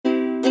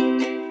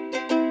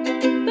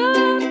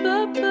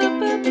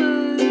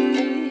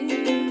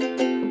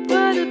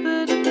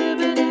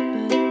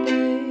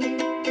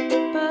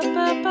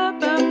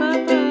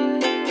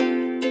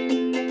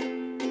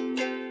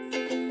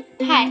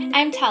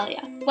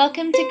Talia.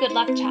 Welcome to Good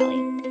Luck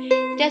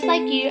Charlie. Just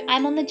like you,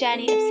 I'm on the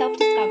journey of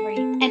self-discovery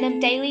and am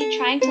daily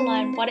trying to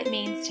learn what it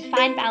means to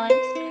find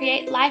balance,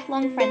 create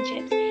lifelong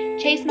friendships,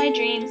 chase my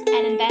dreams,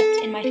 and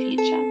invest in my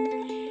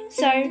future.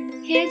 So,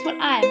 here's what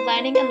I'm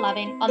learning and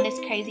loving on this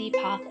crazy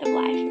path of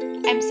life.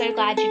 I'm so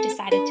glad you've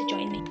decided to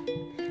join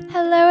me.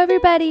 Hello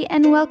everybody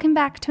and welcome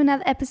back to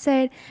another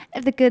episode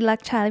of the Good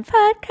Luck Charlie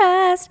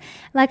podcast.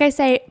 Like I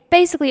say,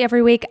 basically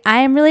every week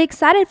I am really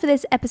excited for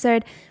this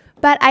episode,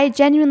 but I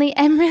genuinely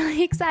am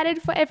really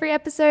excited for every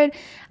episode.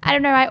 I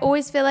don't know, I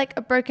always feel like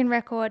a broken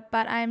record,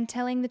 but I'm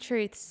telling the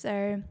truth,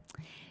 so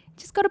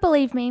just gotta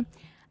believe me.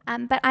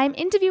 But I'm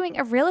interviewing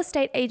a real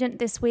estate agent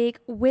this week,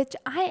 which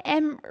I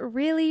am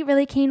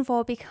really keen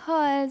for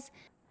because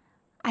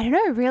I don't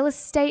know, real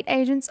estate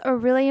agents are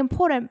really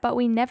important, but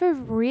we never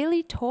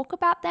really talk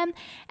about them.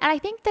 And I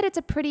think that it's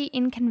a pretty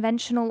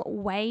unconventional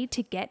way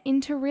to get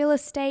into real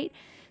estate.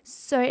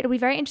 So it'll be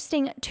very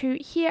interesting to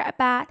hear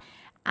about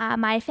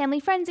my family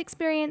friend's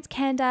experience,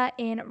 Kanda,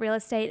 in real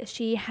estate.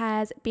 She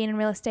has been in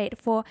real estate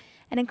for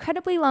an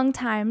incredibly long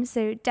time.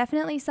 So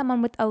definitely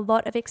someone with a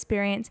lot of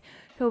experience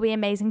who will be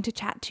amazing to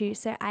chat to.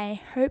 So I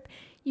hope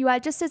you are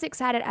just as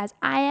excited as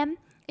I am.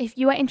 If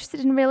you are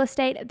interested in real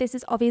estate, this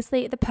is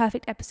obviously the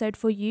perfect episode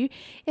for you.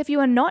 If you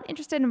are not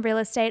interested in real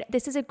estate,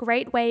 this is a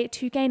great way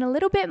to gain a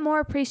little bit more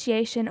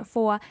appreciation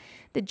for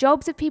the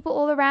jobs of people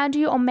all around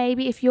you, or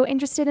maybe if you're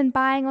interested in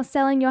buying or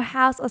selling your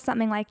house or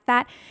something like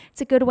that,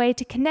 it's a good way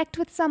to connect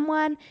with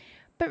someone.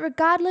 But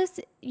regardless,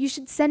 you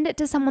should send it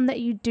to someone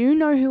that you do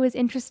know who is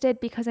interested,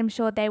 because I'm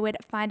sure they would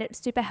find it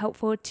super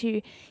helpful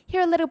to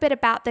hear a little bit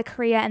about the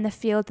career and the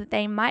field that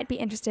they might be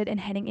interested in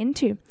heading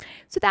into.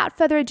 So without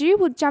further ado,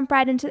 we'll jump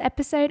right into the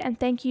episode, and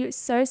thank you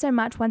so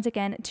much once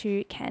again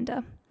to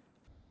Kanda.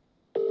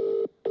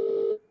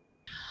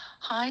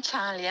 Hi,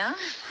 Talia.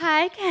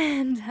 Hi,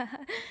 Kanda.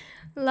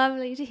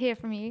 Lovely to hear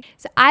from you.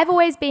 So I've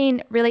always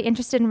been really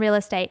interested in real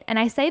estate, and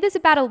I say this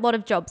about a lot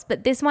of jobs,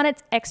 but this one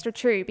it's extra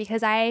true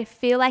because I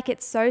feel like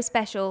it's so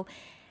special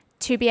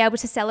to be able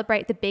to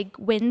celebrate the big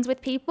wins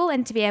with people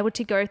and to be able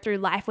to go through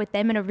life with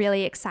them in a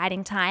really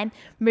exciting time,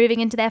 moving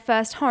into their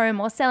first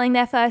home or selling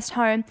their first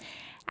home.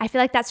 I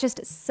feel like that's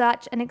just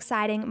such an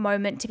exciting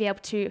moment to be able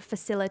to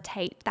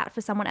facilitate that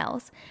for someone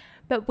else.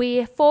 But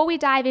before we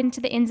dive into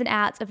the ins and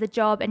outs of the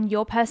job and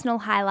your personal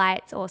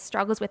highlights or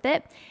struggles with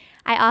it,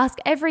 I ask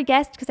every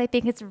guest because I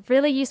think it's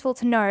really useful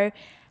to know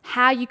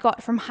how you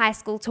got from high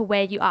school to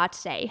where you are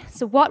today.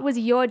 So what was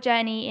your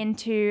journey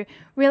into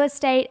real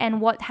estate and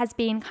what has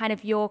been kind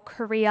of your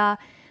career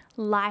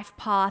life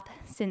path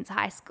since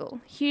high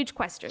school? Huge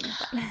question,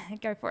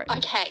 but go for it.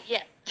 Okay,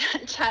 yeah.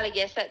 Charlie,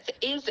 yes, that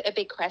is a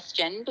big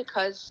question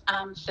because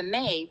for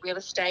me, real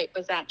estate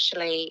was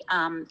actually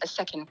a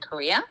second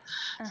career.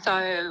 Uh-huh.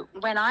 So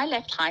when I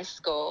left high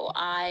school,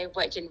 I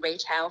worked in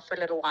retail for a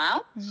little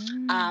while.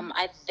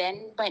 I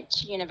then went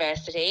to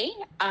university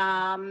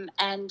and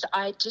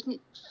I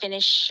didn't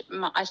finish.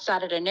 I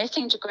started a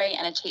nursing degree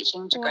and a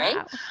teaching degree.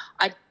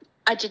 Wow.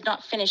 I did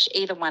not finish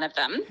either one of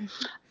them.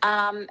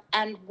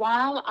 And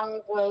while I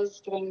was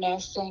doing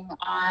nursing,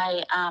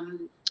 I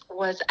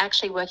was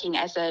actually working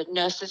as a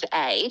nurse's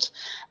aide,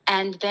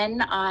 and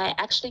then I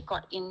actually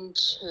got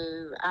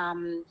into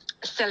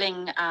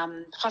selling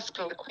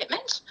hospital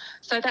equipment.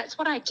 So that's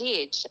what I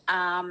did,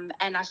 and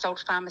I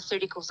sold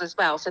pharmaceuticals as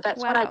well. So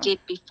that's what I did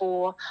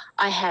before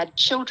I had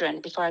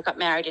children, before I got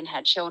married and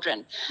had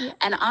children. Yeah.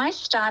 And I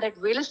started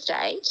real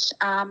estate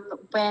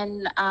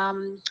when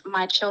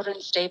my children,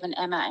 Stephen,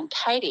 Emma and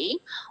Katie,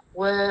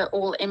 were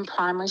all in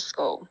primary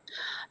school.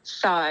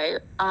 So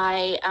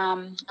I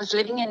was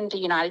living in the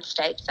United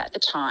States at the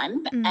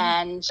time,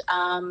 and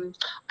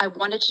I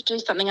wanted to do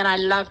something, and I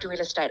loved real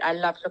estate. I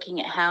loved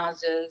looking at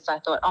houses. I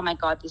thought, oh my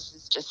God, this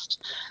is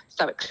just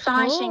so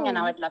exciting, and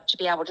I would love to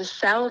be able to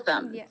sell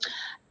them. Yeah.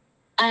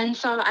 And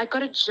so I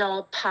got a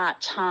job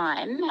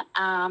part-time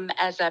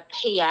as a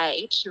PA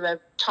to a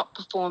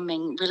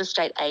top-performing real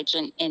estate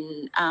agent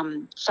in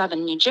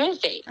southern New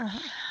Jersey. Uh-huh.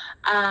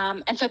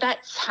 And so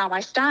that's how I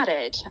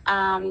started.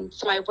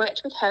 So I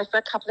worked with her for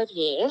a couple of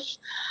years,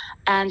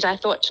 and I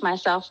thought to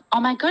myself, oh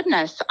my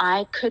goodness,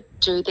 I could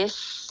do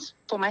this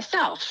for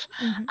myself.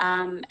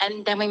 Mm-hmm.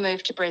 And then we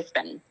moved to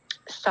Brisbane.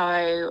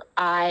 So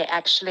I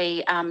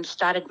actually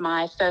started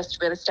my first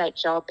real estate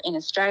job in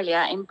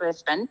Australia, in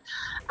Brisbane,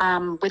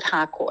 with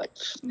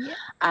Harcourts. Yeah.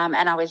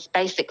 And I was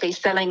basically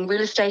selling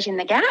real estate in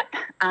the Gap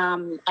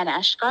and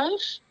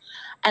Ashgrove,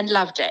 and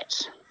loved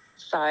it.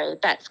 So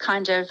that's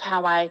kind of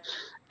how I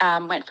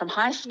went from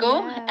high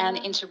school and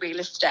into real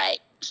estate.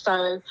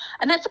 So,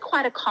 and that's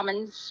quite a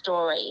common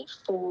story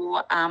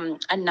for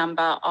a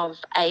number of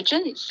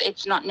agents.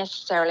 It's not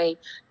necessarily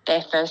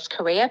their first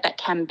career, but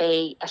can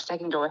be a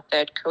second or a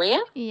third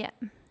career.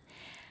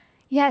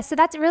 Yeah, so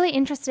that's really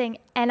interesting.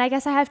 And I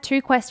guess I have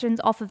two questions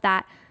off of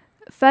that.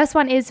 First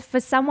one is for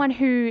someone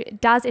who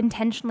does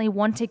intentionally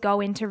want to go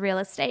into real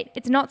estate.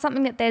 It's not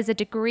something that there's a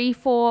degree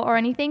for or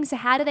anything. So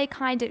how do they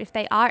if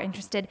they are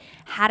interested,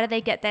 how do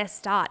they get their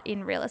start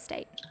in real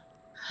estate?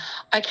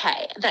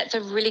 Okay, that's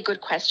a really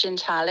good question,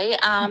 Charlie.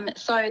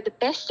 So the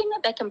best thing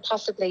that they can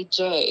possibly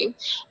do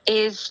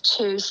is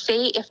to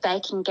see if they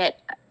can get.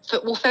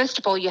 Well, first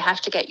of all, you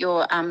have to get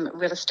your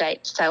real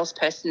estate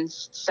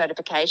salesperson's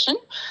certification.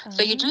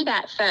 So you do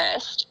that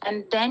first,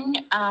 and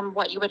then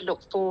what you would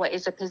look for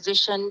is a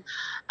position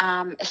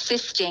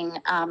assisting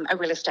a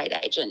real estate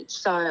agent.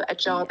 So a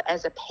job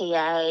as a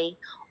PA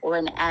or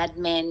an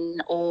admin,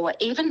 or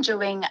even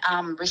doing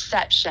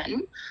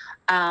reception.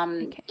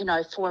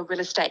 For a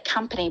real estate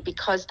company,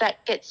 because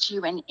that gets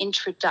you an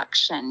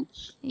introduction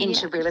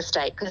into real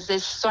estate, because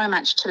there's so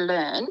much to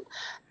learn.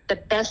 The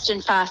best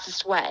and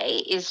fastest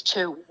way is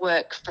to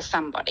work for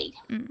somebody.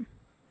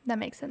 That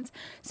makes sense.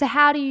 So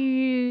how do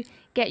you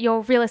get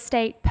your real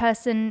estate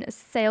person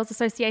sales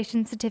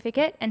association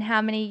certificate, and how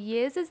many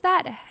years is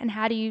that? And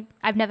how do you,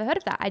 I've never heard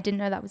of that. I didn't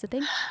know that was a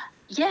thing.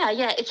 Yeah,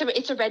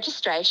 it's a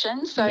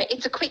registration. So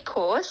it's a quick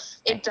course.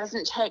 Okay. It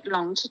doesn't take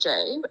long to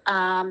do.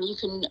 You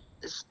can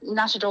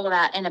nut it all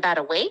out in about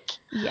a week.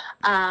 Yeah.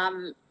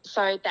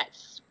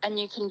 And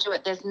you can do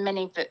it. There's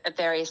many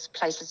various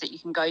places that you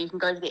can go. You can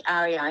go to the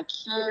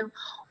REIQ,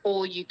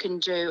 or you can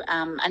do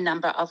a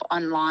number of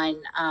online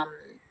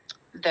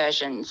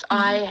versions.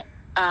 I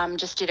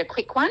just did a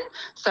quick one,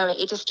 so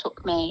it just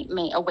took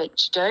me a week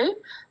to do.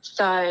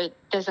 So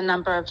there's a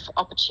number of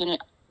options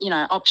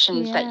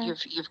that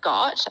you've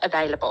got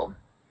available.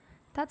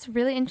 That's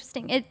really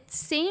interesting. It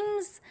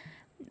seems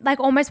like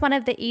almost one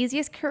of the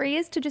easiest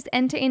careers to just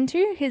enter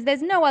into, because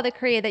there's no other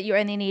career that you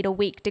only need a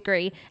week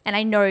degree. And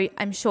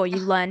I'm sure you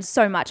learn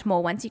so much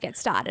more once you get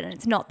started, and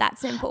it's not that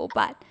simple,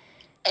 but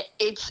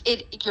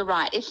you're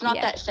right. It's not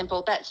that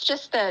simple. That's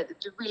just the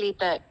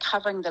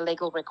covering the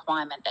legal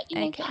requirement that you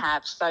need to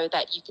have, so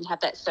that you can have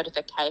that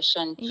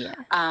certification. Yeah.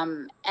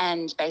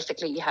 And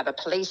basically you have a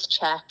police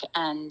check,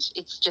 and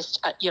it's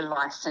just your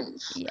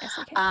license. Yes.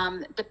 Okay.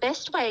 The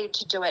best way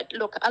to do it,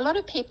 look, a lot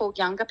of people,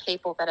 younger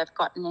people that have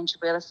gotten into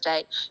real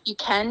estate, you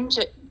can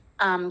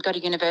go to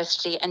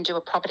university and do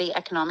a property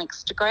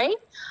economics degree.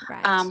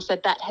 Right. So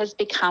that has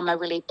become a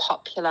really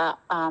popular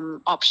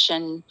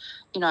option,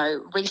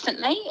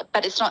 recently,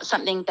 but it's not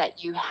something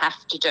that you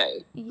have to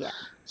do. Yeah.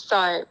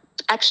 So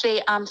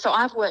actually,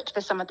 I've worked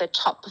for some of the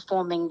top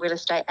performing real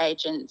estate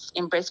agents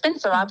in Brisbane.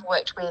 So I've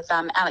worked with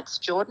Alex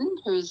Jordan,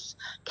 who's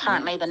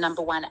currently the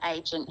number one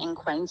agent in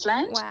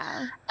Queensland.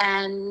 Wow.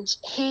 And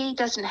he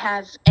doesn't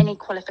have any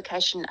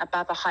qualification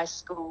above a high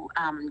school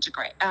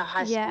degree,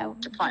 school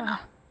diploma.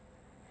 Wow.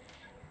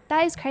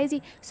 That is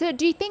crazy. So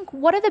do you think,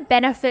 what are the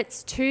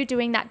benefits to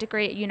doing that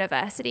degree at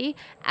university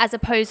as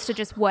opposed to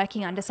just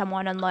working under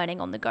someone and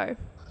learning on the go?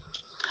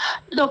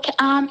 Look,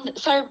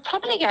 so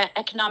property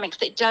economics,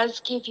 it does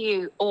give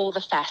you all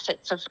the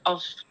facets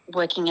of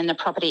working in the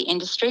property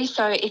industry.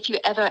 So if you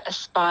ever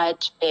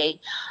aspired to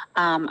be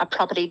a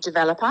property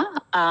developer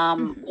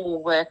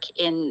or work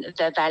in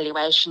the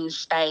valuation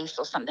space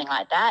or something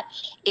like that,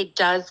 it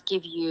does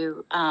give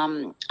you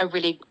a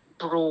really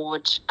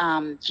broad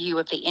view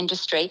of the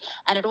industry,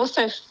 and it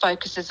also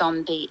focuses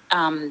on the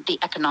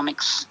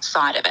economics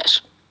side of it.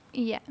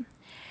 Yeah.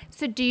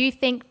 So do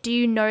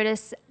you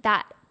notice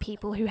that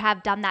people who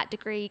have done that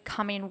degree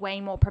come in way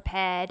more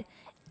prepared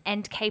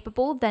and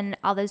capable than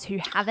others who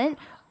haven't,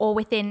 or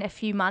within a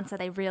few months are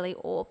they really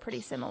all pretty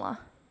similar?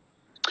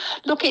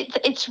 Look,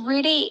 it's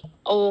really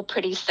all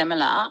pretty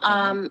similar.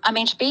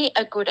 To be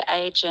a good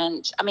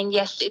agent,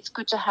 yes, it's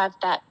good to have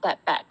that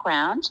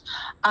background,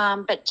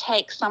 but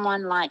take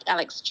someone like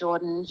Alex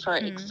Jordan, for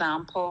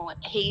example.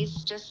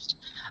 He's just,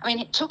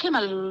 it took him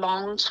a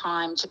long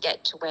time to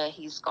get to where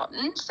he's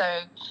gotten.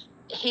 So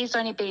he's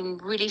only been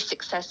really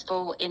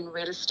successful in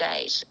real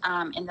estate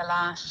in the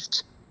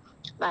last,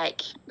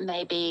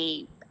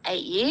 maybe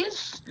 8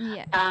 years.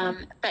 Yeah.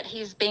 But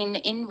he's been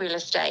in real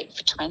estate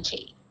for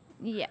 20.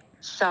 Yeah.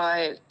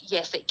 So,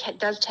 yes, it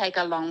does take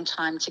a long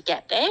time to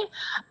get there.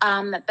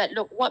 But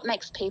look, what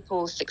makes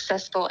people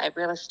successful at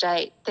real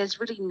estate,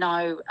 there's really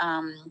no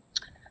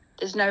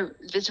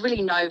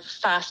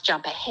fast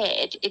jump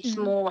ahead. It's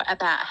more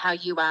about how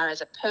you are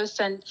as a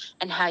person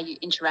and how you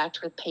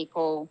interact with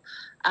people,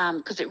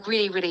 because it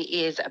really,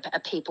 really is a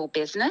people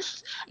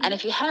business. And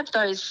if you have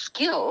those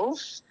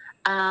skills,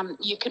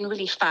 you can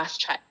really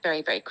fast track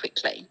very, very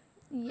quickly.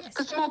 Yes.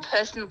 Because the more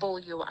personable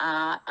you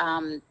are,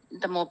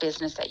 the more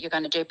business that you're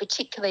going to do,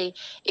 particularly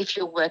if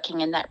you're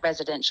working in that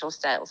residential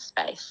sales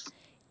space.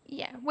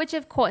 Yeah, which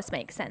of course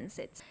makes sense.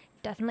 It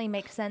definitely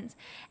makes sense.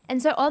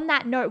 And so on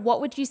that note, what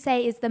would you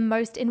say is the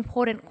most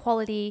important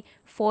quality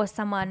for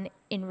someone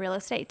in real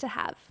estate to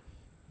have?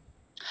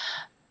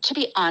 To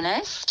be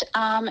honest,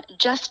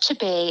 just to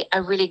be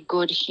a really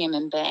good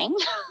human being.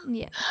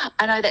 Yeah.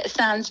 I know that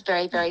sounds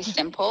very, very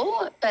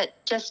simple, but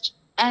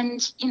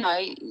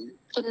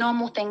the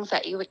normal things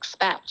that you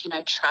expect,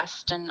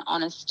 trust and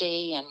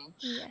honesty, and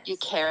you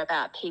care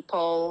about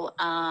people,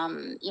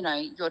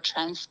 you're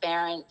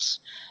transparent,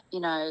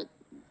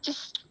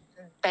 just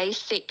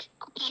basic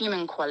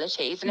human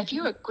qualities. And if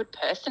you're a good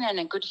person and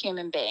a good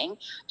human being,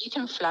 you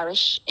can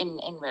flourish in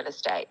real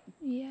estate.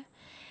 Yeah.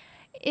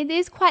 It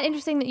is quite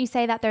interesting that you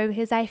say that, though,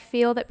 because I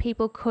feel that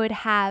people could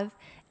have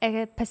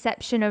a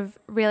perception of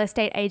real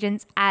estate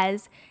agents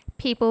as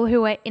people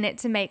who are in it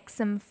to make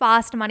some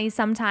fast money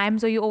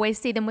sometimes, or you always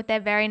see them with their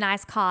very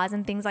nice cars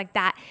and things like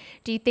that.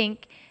 Do you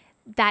think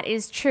that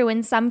is true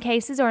in some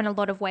cases, or in a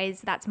lot of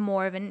ways that's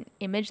more of an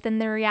image than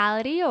the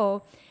reality?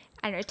 Or,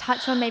 I don't know,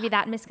 touch on maybe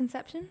that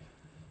misconception?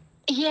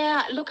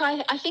 Yeah, look,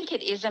 I think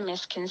it is a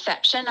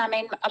misconception. I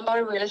mean, a lot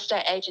of real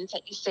estate agents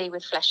that you see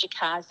with flashy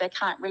cars, they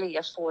can't really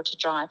afford to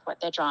drive what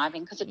they're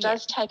driving, because it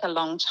does take a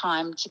long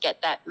time to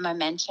get that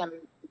momentum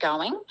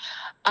going.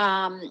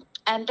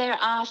 And there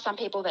are some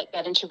people that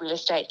get into real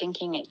estate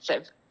thinking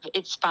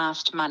it's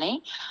fast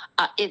money.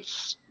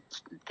 It's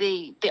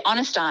the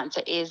honest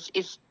answer is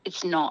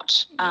it's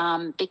not,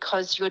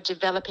 because you're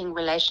developing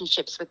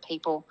relationships with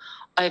people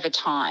over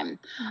time.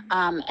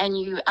 And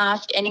you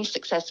ask any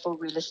successful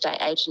real estate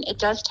agent, it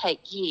does take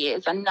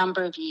years, a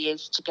number of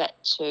years, to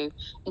get to,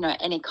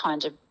 any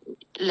kind of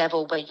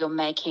level where you're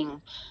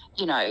making,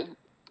 a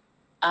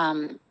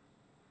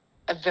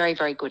very,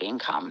 very good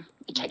income.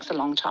 It takes a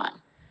long time.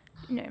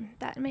 No,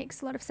 that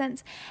makes a lot of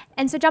sense.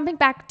 And so jumping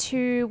back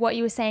to what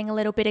you were saying a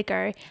little bit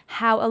ago,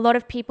 how a lot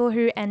of people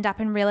who end up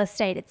in real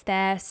estate, it's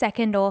their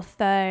second or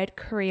third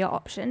career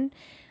option.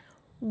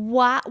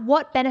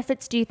 What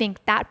benefits do you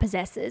think that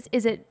possesses?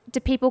 Do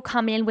people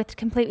come in with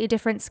completely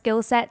different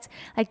skill sets?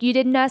 Like, you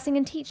did nursing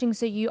and teaching,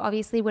 so you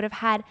obviously would have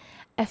had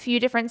a few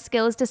different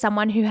skills to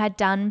someone who had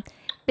done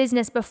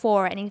business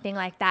before or anything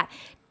like that.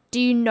 Do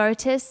you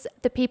notice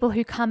the people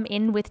who come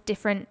in with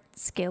different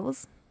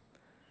skills?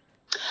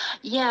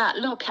 Yeah,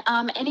 look,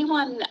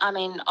 anyone, I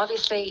mean,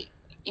 obviously,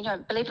 believe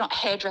it or not,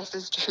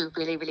 hairdressers do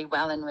really, really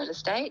well in real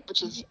estate,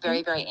 which is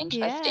very, very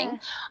interesting.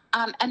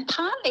 Yeah. And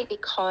partly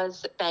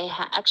because they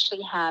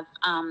actually have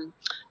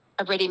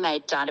a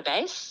ready-made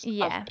database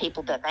of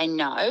people that they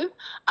know,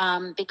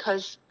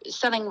 because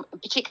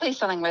particularly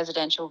selling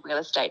residential real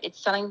estate,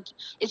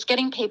 it's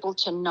getting people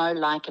to know,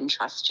 like, and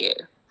trust you.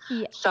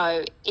 Yeah.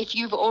 So if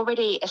you've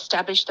already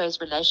established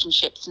those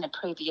relationships in a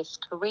previous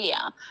career,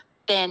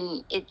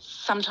 then it's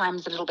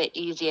sometimes a little bit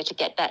easier to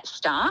get that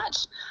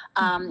start.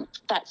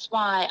 That's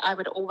why I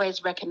would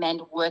always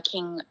recommend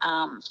working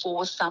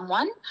for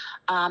someone,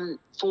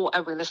 for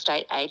a real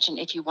estate agent,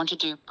 if you want to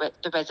do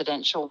the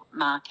residential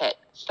market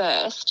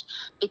first,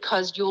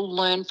 because you'll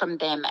learn from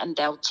them and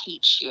they'll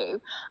teach you.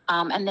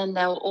 And then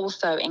they'll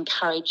also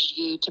encourage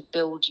you to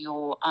build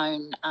your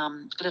own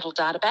little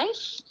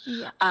database,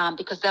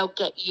 because they'll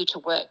get you to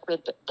work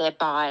with their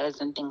buyers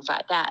and things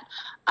like that.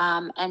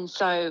 And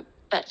so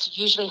that's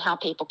usually how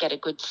people get a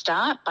good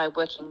start, by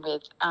working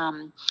with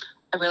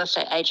a real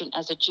estate agent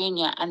as a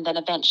junior, and then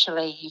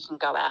eventually you can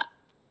go out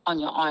on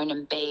your own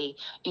and be,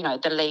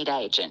 the lead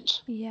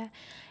agent. Yeah.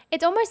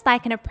 It's almost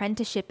like an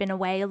apprenticeship in a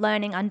way,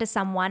 learning under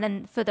someone,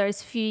 and for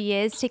those few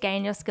years to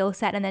gain your skill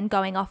set and then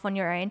going off on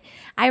your own.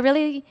 I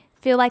really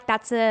feel like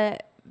that's a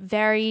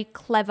very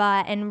clever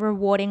and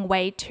rewarding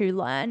way to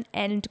learn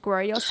and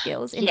grow your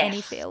skills in any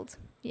field.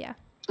 Yeah.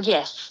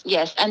 Yes,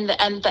 and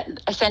that,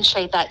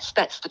 essentially that's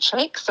the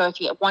trick. So if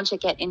you want to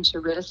get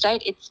into real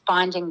estate, it's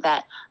finding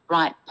that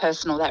right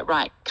person or that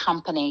right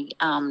company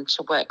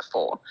to work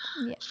for.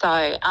 Yeah. So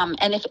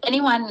and if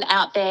anyone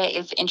out there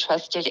is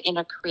interested in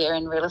a career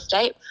in real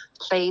estate,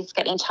 please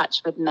get in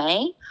touch with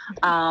me,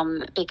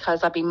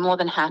 because I'd be more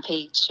than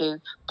happy to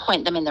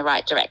point them in the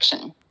right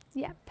direction.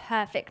 Yeah,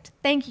 perfect.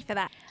 Thank you for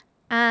that.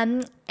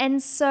 And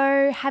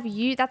so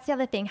that's the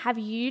other thing, have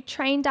you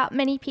trained up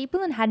many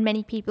people and had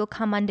many people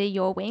come under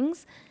your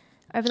wings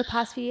over the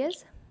past few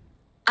years?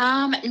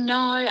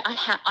 No,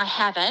 I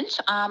haven't.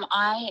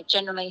 I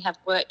generally have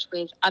worked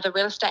with other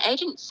real estate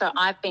agents, so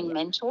I've been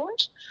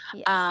mentored.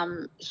 Yes.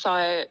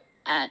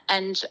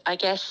 And I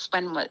guess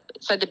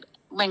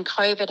when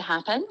COVID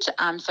happened,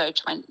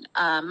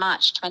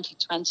 March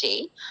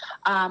 2020,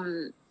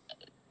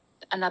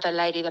 another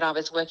lady that I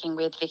was working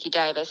with, Vicky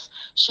Davis,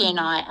 she and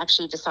I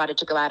actually decided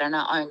to go out on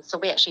our own. So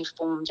we actually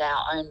formed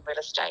our own real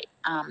estate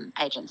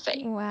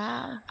agency.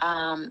 Wow.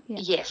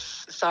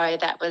 Yes. So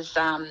that was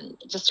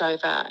just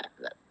over,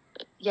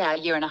 a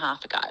year and a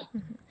half ago.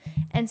 Mm-hmm.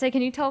 And so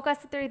can you talk us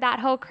through that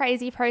whole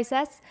crazy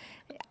process?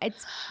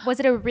 Was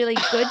it a really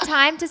good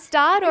time to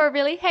start or a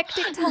really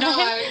hectic time? No,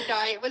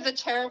 it was a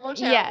terrible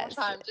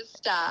time to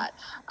start.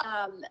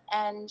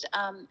 In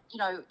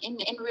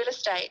real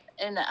estate,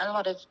 in a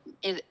lot of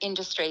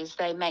industries,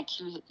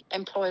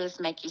 employers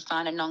make you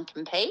sign a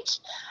non-compete,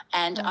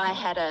 and I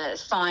had a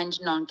signed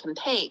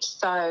non-compete,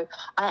 so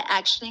I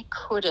actually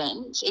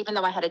couldn't, even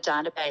though I had a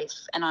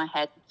database and I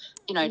had,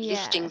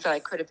 listings that I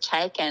could have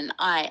taken,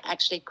 I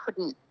actually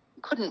couldn't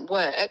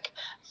work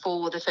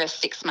for the first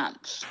 6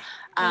 months.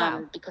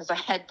 Because I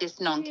had this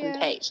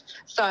non-compete.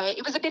 Yeah. So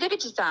it was a bit of a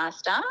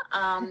disaster.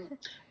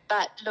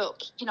 But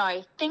look,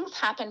 things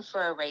happen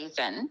for a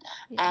reason.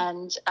 Yeah.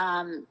 And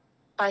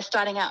by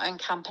starting our own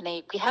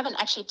company, we haven't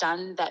actually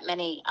done that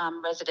many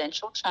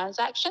residential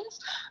transactions.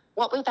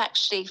 What we've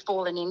actually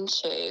fallen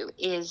into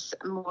is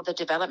more the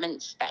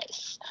development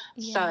space.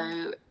 Yeah.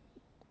 So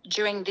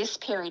during this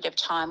period of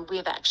time,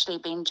 we've actually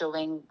been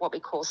doing what we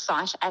call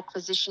site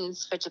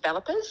acquisitions for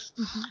developers.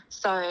 Mm-hmm.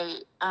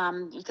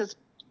 So because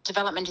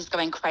development is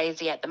going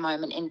crazy at the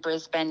moment in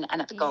Brisbane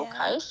and at the Gold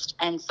Coast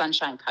and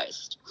Sunshine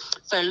Coast.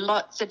 So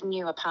lots of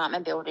new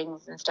apartment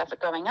buildings and stuff are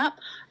going up.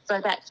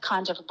 So that's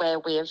kind of where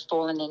we've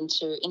fallen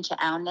into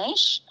our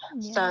niche.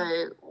 Yeah.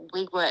 So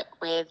we work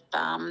with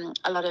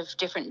a lot of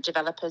different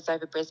developers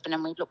over Brisbane,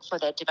 and we look for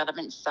their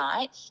development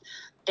sites.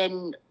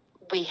 Then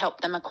we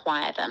help them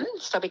acquire them.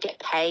 So we get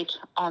paid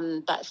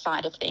on that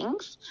side of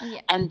things.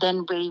 Yeah. And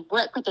then we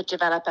work with the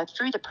developer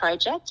through the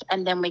project,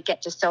 and then we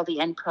get to sell the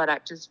end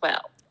product as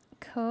well.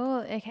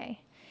 Cool.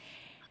 Okay.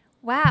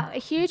 Wow. A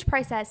huge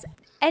process.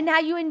 And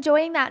are you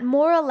enjoying that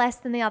more or less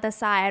than the other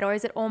side, or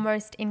is it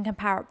almost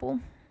incomparable?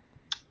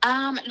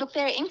 Look,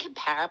 they're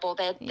incomparable.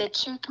 They're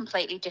two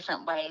completely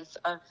different ways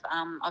of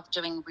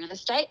doing real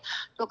estate.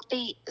 Look,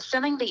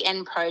 selling the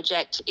end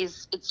project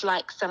it's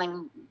like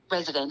selling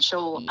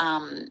residential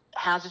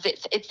houses.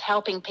 It's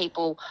helping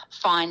people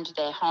find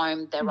their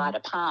home, their right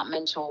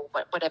apartment, or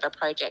whatever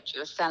project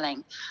you're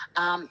selling.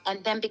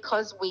 And then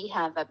because we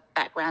have a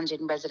background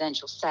in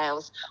residential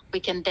sales, we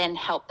can then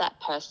help that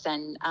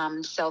person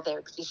sell their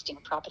existing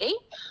property.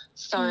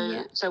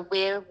 So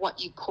we're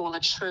what you call a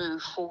true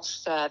full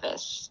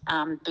service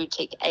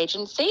boutique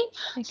agency.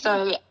 Okay.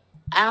 So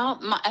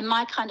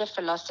my kind of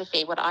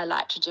philosophy, what I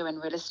like to do in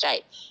real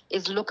estate,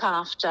 is look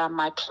after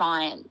my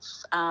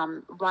clients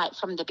right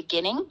from the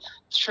beginning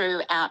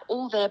throughout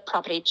all their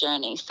property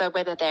journey. So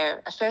whether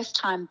they're a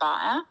first-time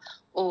buyer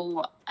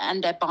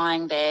and they're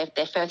buying their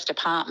first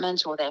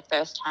apartment or their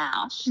first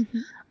house,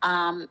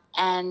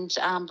 and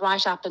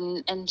right up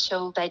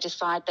until they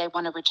decide they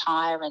want to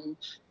retire and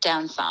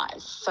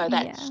downsize. So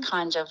that's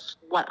kind of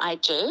what I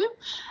do.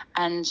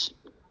 And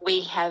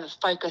we have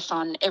focus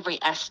on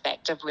every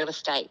aspect of real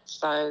estate.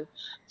 So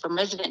from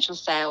residential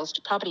sales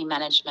to property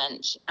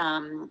management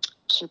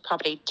to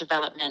property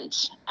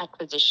development,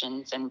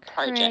 acquisitions and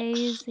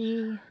projects.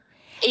 Crazy.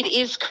 It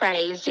is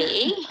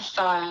crazy.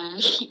 So,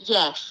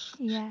 yes.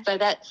 Yeah. So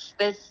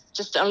there's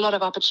just a lot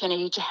of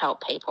opportunity to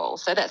help people.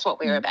 So that's what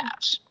we're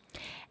about.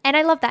 And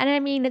I love that. And I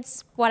mean,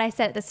 it's what I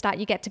said at the start.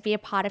 You get to be a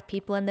part of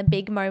people in the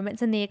big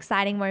moments and the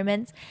exciting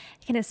moments.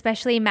 You can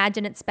especially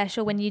imagine it's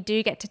special when you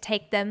do get to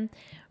take them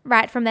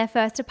right from their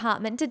first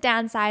apartment to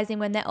downsizing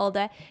when they're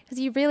older, because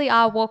you really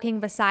are walking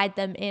beside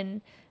them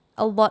in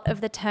a lot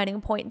of the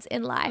turning points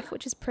in life,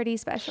 which is pretty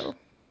special.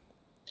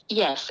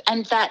 Yes,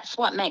 and that's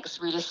what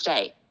makes real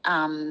estate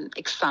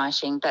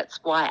exciting. That's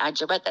why I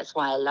do it. That's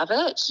why I love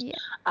it.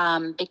 Yeah.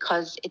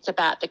 Because it's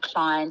about the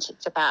client.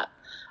 It's about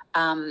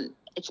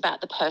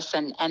the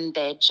person and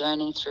their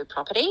journey through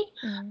property.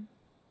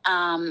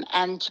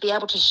 And to be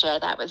able to share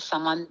that with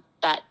someone,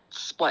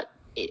 that's what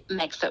it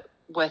makes it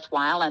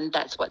worthwhile, and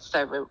that's what's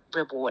so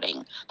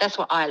rewarding. That's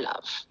what I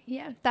love.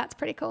 Yeah, that's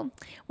pretty cool.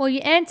 Well,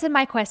 you answered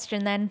my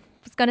question then.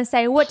 I was going to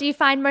say, what do you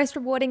find most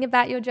rewarding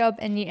about your job?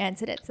 And you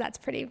answered it. So that's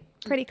pretty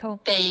cool.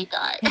 There you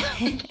go.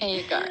 There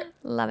you go.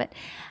 Love it.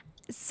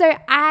 So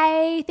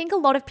I think a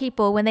lot of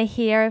people, when they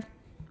hear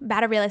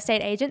about a real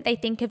estate agent, they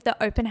think of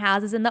the open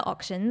houses and the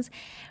auctions.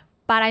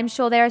 But I'm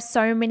sure there are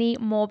so many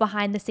more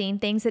behind the scene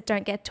things that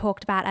don't get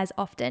talked about as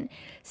often.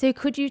 So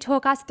could you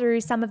talk us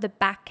through some of the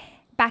back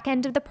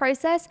end of the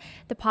process,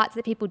 the parts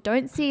that people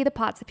don't see, the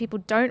parts that people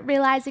don't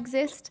realize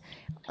exist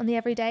on the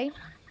everyday?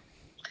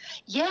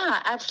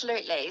 Yeah,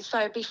 absolutely.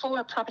 So before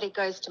a property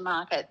goes to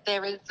market,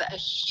 there is a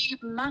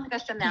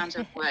humongous amount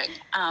of work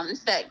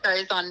that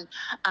goes on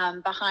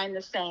behind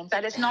the scenes.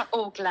 And it's not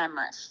all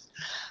glamorous.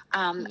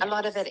 A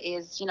lot of it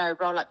is,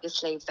 roll up your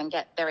sleeves and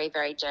get very,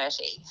 very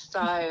dirty.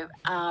 So,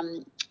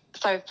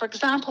 for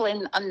example,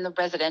 on the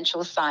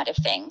residential side of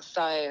things,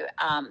 so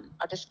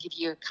I'll just give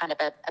you kind of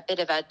a bit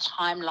of a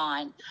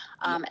timeline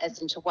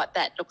as into what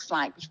that looks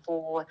like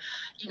before,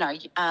 you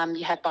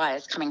have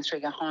buyers coming through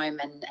your home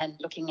and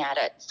looking at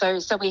it.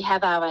 So we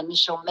have our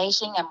initial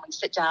meeting and we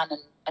sit down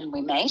and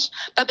we meet.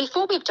 But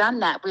before we've done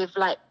that, we've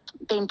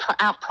been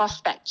out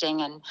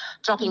prospecting and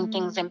dropping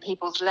things in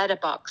people's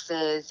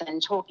letterboxes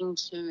and talking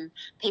to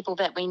people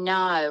that we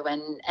know,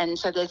 and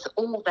so there's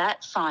all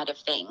that side of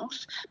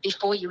things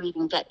before you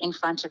even get in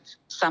front of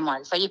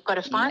someone. So you've got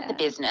to find the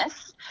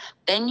business,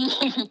 then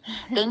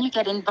you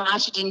get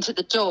invited into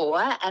the door,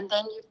 and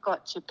then you've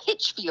got to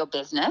pitch for your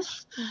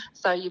business.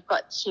 So you've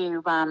got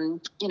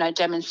to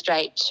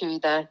demonstrate to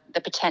the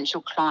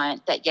potential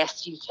client that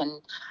yes, you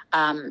can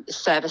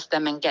service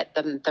them and get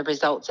them the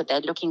results that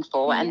they're looking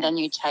for, and then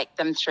you take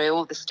them through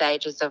all the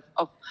stages of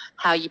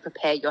how you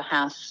prepare your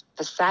house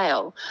for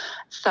sale.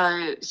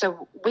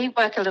 So we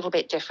work a little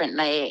bit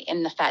differently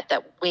in the fact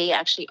that we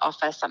actually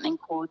offer something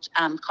called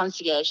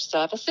concierge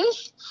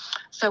services.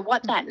 So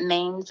what that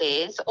means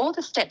is all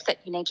the steps that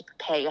you need to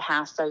prepare your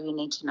house. So you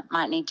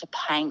might need to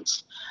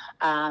paint.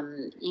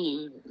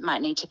 You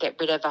might need to get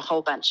rid of a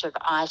whole bunch of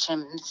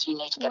items. You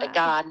need to get a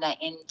gardener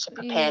in to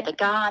prepare the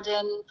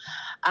garden.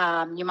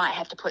 You might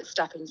have to put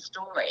stuff in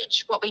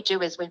storage. What we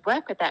do is we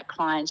work with that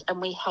client and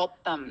we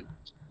help them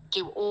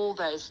do all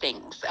those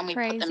things, and we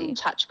put them Crazy. in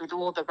touch with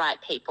all the right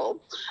people.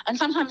 And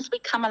sometimes we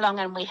come along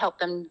and we help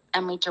them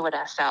and we do it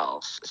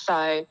ourselves.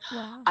 So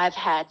Wow. I've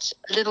had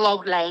little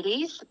old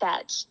ladies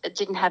that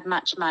didn't have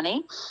much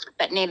money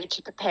but needed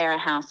to prepare a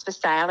house for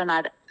sale, and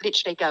I'd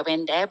literally go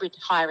in there, we'd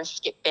hire a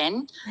skip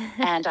bin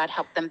and I'd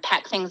help them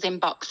pack things in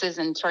boxes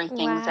and throw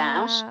things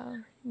out Wow.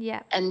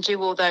 Yeah. and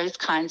do all those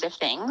kinds of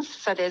things.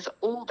 So there's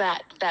all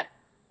that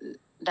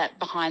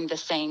behind the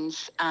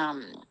scenes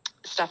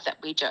stuff that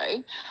we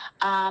do.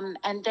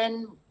 And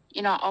then,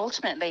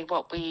 ultimately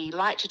what we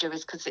like to do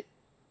is, because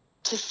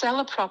to sell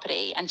a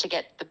property and to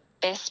get the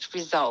best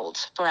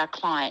result for our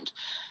client,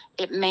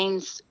 it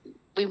means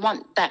we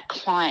want that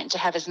client to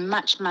have as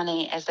much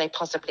money as they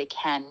possibly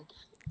can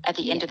at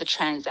the end of the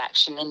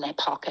transaction in their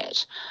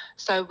pocket.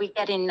 So we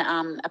get in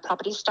a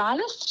property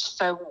stylist,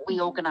 so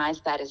we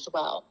organise that as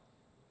well.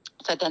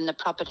 So then the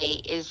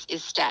property is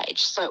staged.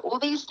 So all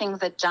these things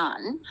are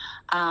done,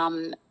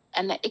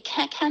 and it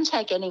can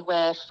take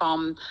anywhere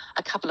from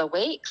a couple of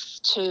weeks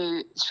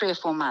to 3 or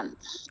 4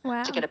 months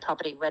to get a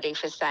property ready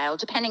for sale,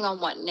 depending on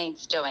what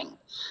needs doing.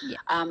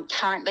 Yeah.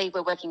 Currently,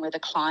 we're working with a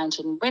client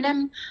in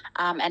Wynnum,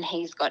 and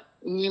he's got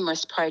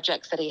numerous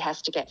projects that he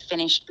has to get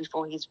finished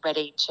before he's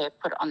ready to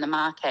put it on the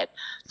market.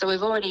 So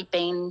we've already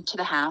been to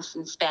the house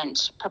and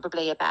spent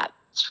probably about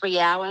 3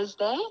 hours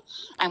there,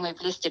 and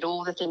we've listed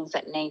all the things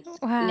that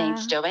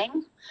needs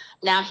doing.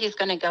 Now he's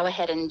going to go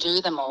ahead and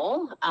do them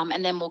all,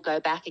 and then we'll go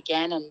back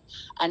again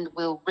and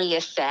we'll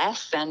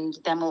reassess, and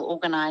then we'll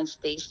organise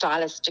the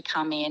stylist to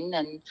come in,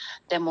 and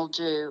then we'll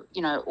do,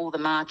 all the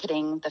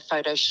marketing, the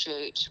photo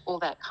shoot, all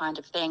that kind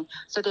of thing.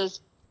 So there's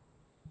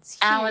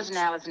hours and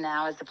hours and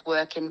hours of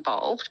work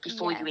involved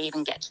before you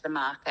even get to the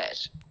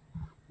market.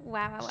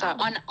 Wow. So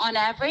on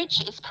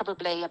average, it's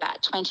probably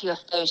about 20 or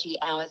 30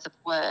 hours of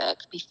work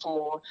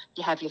before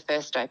you have your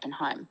first open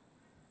home.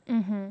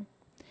 Mm-hmm.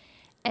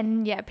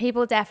 And yeah,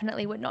 people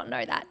definitely would not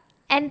know that.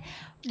 And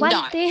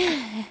one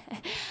thing,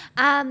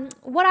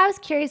 what I was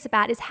curious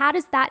about is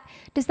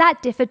does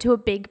that differ to a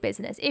big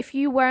business? If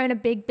you were in a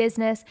big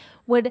business,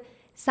 would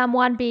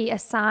someone be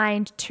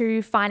assigned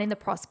to finding the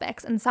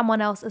prospects and someone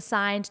else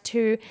assigned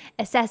to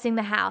assessing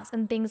the house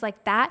and things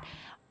like that?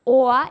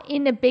 Or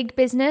in a big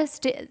business,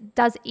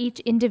 does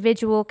each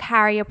individual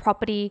carry a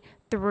property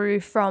through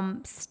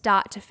from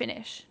start to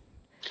finish?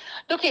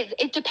 Look,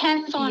 it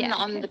depends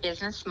on the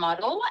business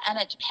model, and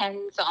it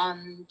depends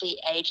on the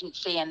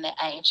agency and the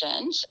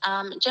agent.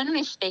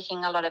 Generally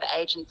speaking, a lot of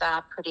agents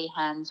are pretty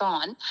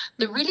hands-on.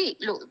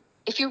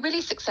 If you're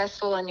really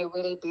successful and you're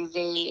really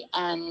busy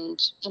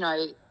and,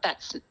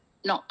 that's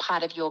not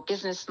part of your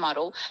business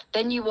model,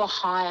 then you will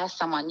hire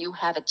someone. You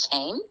have a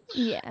team.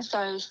 Yeah.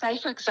 So say,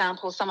 for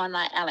example, someone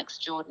like Alex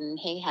Jordan,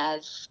 he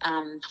has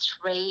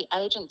 3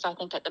 agents, I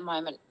think, at the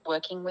moment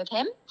working with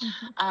him.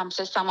 Mm-hmm.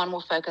 So someone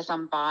will focus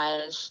on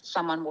buyers,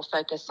 someone will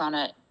focus on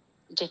a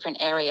different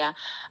area,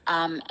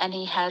 and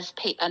he has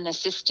an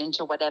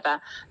assistant or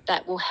whatever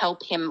that will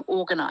help him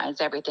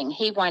organise everything.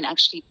 He won't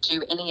actually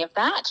do any of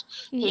that.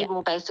 Yeah. He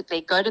will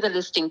basically go to the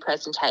listing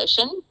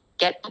presentation,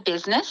 get the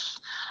business,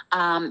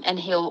 and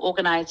he'll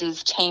organise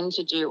his team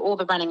to do all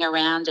the running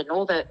around and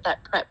all that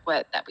prep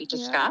work that we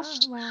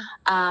discussed. Yeah,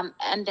 wow.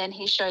 And then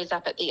he shows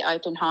up at the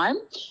open home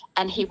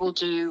and he will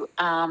do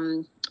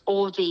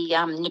all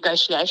the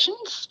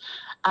negotiations,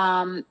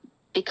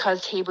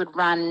 because he would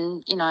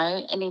run,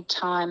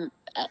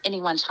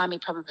 any one time he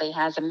probably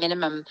has a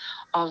minimum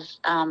of,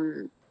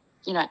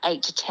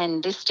 8 to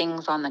 10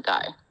 listings on the go.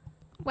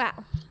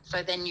 Wow.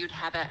 So then you'd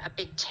have a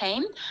big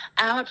team.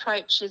 Our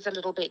approach is a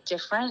little bit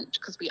different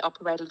because we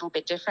operate a little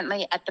bit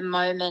differently. At the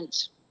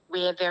moment,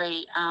 we're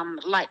very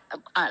like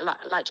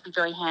to be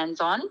very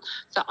hands-on.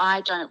 So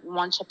I don't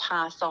want to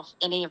pass off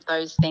any of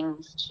those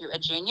things to a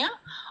junior.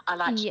 I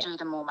like to do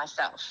them all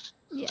myself.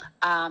 Yeah.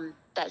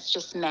 That's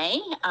just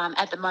me.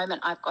 At the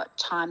moment, I've got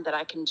time that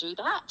I can do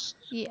that.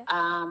 Yeah.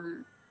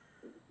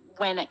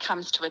 When it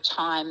comes to a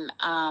time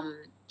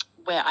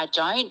where I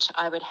don't,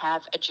 I would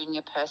have a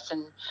junior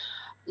person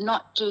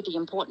not do the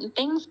important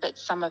things, but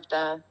some of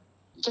the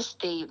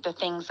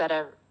things that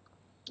are,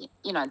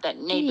 that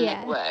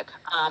need work.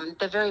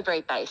 The very,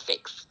 very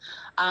basics.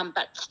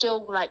 But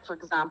still, like, for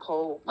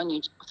example, when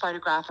you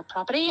photograph a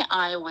property,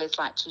 I always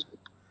like to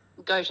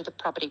go to the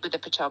property with the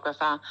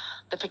photographer.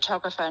 The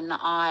photographer and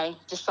I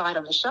decide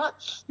on the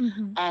shots,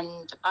 mm-hmm.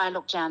 and I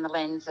look down the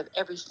lens of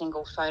every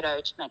single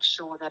photo to make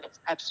sure that it's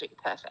absolutely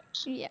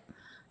perfect. Yeah.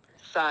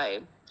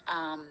 So,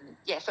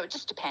 so it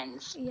just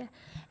depends. Yeah.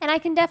 And I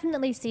can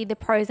definitely see the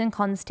pros and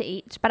cons to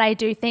each, but I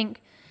do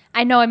think,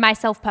 I know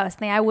myself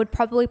personally, I would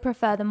probably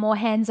prefer the more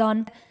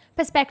hands-on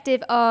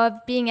perspective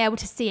of being able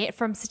to see it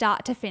from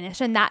start to finish,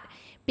 and that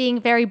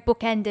being very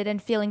bookended and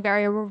feeling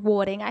very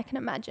rewarding, I can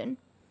imagine.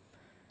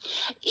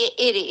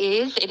 It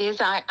is. It is.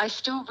 I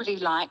still really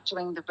like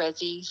doing the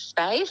resi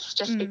space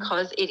just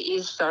because it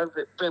is so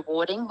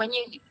rewarding. When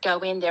you go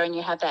in there and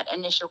you have that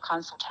initial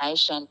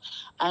consultation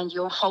and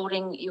you're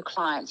holding your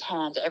client's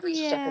hand every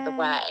step of the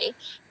way,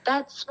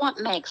 that's what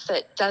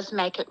does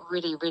make it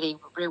really, really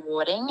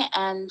rewarding.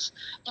 And,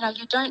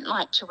 you don't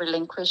like to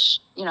relinquish,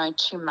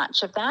 too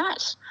much of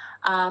that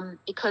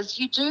because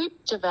you do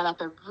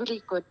develop a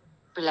really good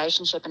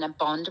relationship and a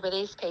bond with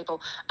these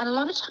people, and a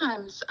lot of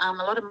times a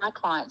lot of my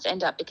clients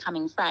end up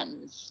becoming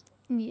friends.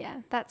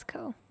 Yeah, that's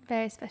cool.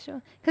 Very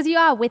special, because you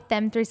are with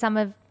them through some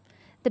of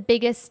the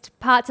biggest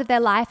parts of their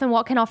life and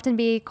what can often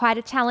be quite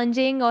a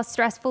challenging or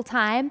stressful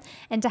time,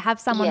 and to have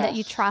someone that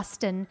you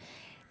trust, and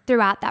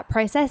throughout that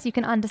process you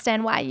can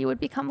understand why you would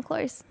become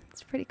close.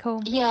 It's pretty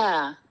cool.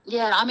 Yeah.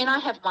 I mean, I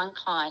have one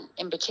client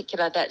in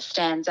particular that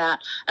stands out,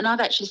 and I've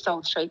actually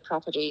sold 3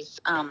 properties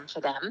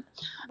for them.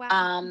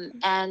 Wow.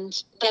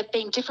 And they've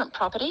been different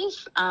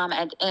properties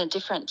at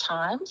different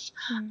times,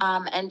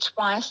 and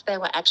twice they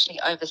were actually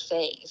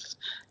overseas.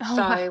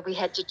 So we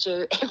had to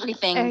do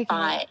everything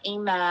by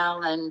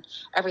email and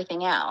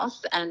everything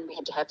else, and we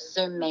had to have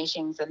Zoom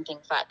meetings and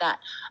things like that.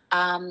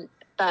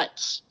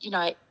 But,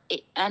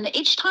 and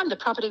each time the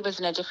property was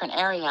in a different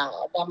area.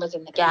 One was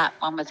in the Gap,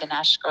 one was in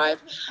Ashgrove,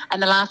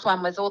 and the last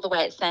one was all the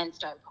way at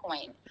Sandstone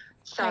Point.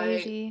 So,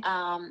 Crazy.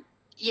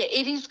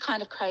 It is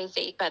kind of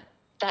crazy, but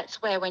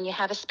that's where when you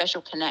have a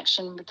special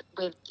connection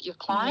with your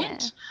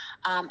client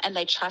and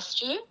they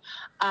trust you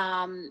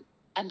and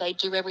they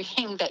do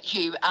everything that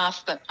you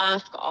ask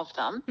of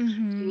them,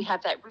 you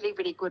have that really,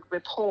 really good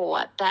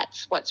rapport.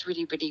 That's what's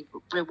really, really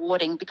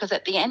rewarding, because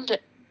at the end,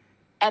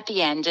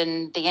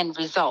 and the end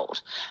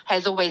result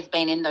has always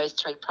been in those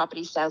 3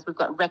 property sales, we've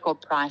got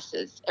record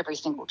prices every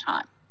single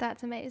time.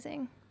 That's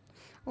amazing.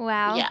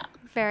 Wow. Yeah.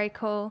 Very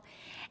cool.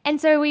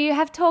 And so we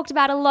have talked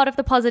about a lot of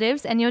the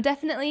positives, and you're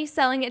definitely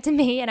selling it to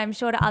me, and I'm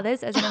sure to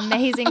others, as an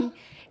amazing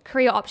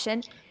career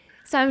option.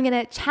 So I'm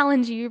going to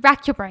challenge you,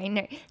 rack your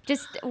brain.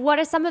 Just what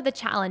are some of the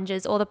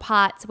challenges or the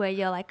parts where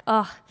you're like,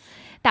 oh,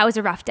 that was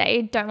a rough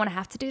day, don't want to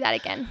have to do that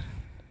again?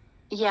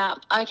 Yeah,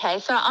 okay.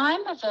 So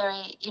I'm a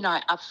very,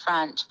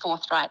 upfront,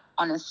 forthright,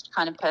 honest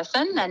kind of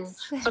person, and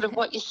sort of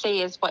what you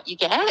see is what you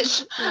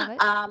get.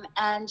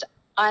 And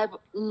I've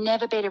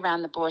never beat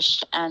around the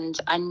bush, and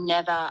I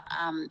never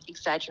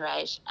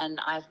exaggerate,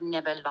 and I've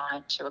never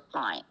lied to a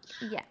client.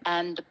 Yeah.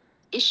 And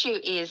the issue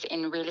is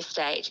in real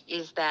estate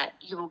is that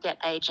you will get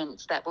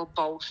agents that will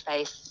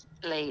bold-faced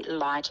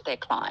lie to their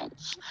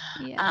clients.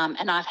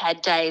 And I've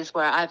had days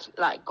where I've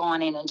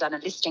gone in and done a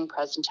listing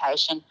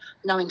presentation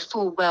knowing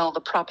full well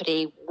the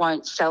property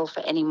won't sell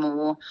for any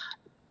more.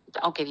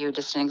 I'll give you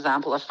just an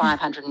example of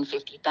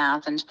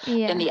 550,000.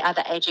 Then the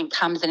other agent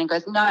comes in and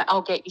goes, no,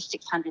 I'll get you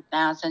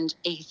 600,000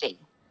 easy.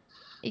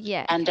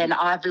 Yeah. And then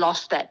I've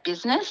lost that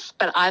business,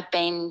 but I've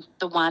been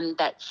the one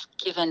that's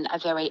given a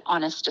very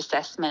honest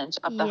assessment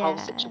of the whole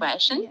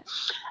situation. Yeah.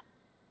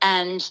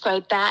 And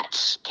so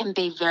that can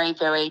be very,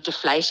 very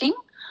deflating.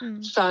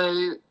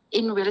 So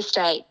in real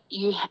estate,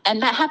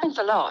 and that happens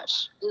a lot.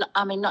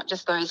 I mean, not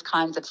just those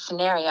kinds of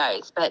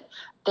scenarios, but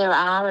there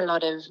are a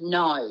lot of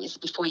no's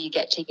before you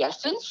get to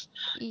yeses.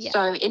 Yeah.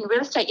 So in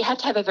real estate, you have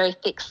to have a very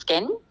thick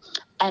skin,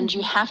 and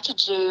you have to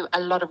do a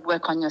lot of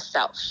work on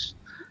yourself.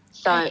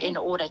 So in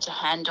order to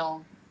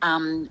handle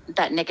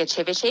that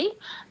negativity,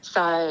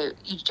 so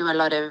you do a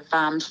lot of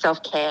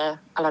self-care,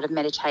 a lot of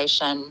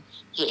meditation,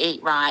 you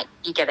eat right,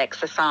 you get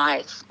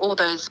exercise, all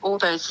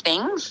those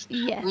things.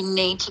 Yes. We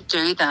need to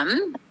do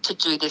them to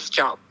do this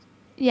job.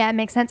 Yeah, it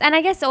makes sense. And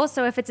I guess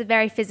also if it's a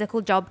very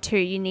physical job too,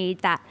 you need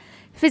that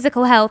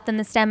physical health and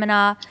the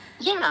stamina.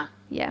 Yeah.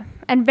 Yeah.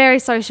 And very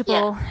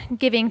sociable,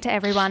 giving to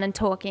everyone and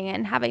talking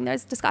and having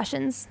those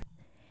discussions.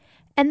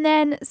 And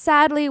then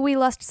sadly we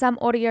lost some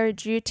audio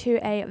due to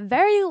a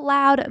very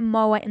loud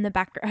mower in the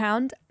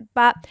background.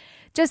 But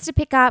just to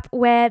pick up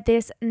where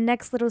this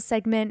next little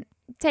segment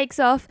takes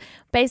off,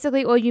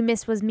 basically all you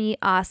missed was me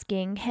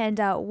asking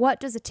Handa, what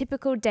does a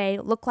typical day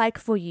look like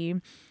for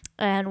you?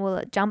 And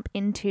we'll jump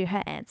into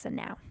her answer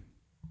now.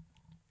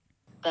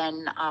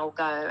 Then I'll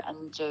go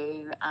and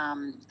do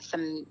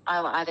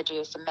I'll either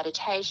do some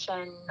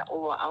meditation,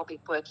 or I'll be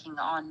working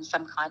on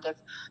some kind of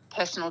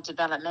personal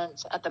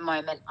development. At the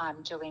moment,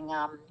 I'm doing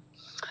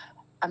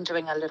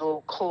a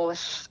little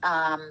course,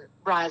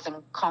 Rise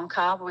and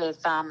Conquer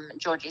with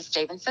Georgie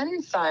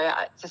Stevenson. So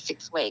it's a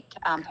 6-week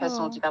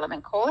personal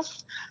development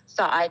course.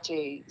 So I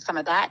do some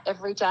of that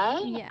every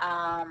day.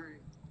 Yeah.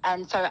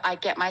 And so I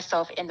get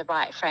myself in the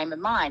right frame of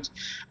mind.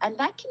 And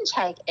that can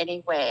take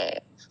anywhere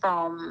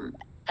from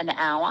an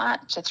hour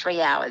to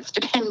 3 hours,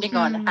 depending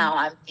on how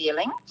I'm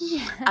feeling.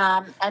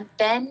 Yeah. And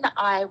then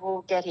I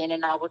will get in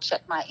and I will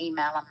check my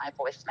email and my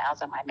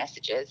voicemails and my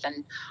messages.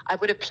 And I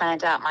would have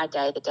planned out my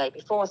day the day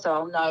before, so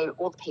I'll know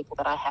all the people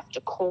that I have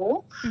to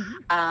call.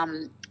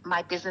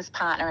 My business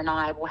partner and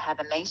I will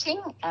have a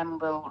meeting, and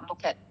we'll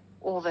look at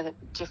all the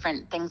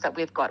different things that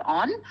we've got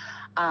on.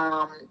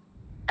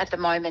 at the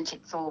moment,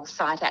 it's all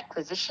site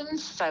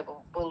acquisitions.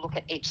 So we'll look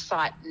at each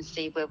site and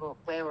see where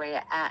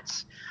we're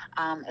at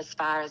as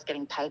far as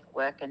getting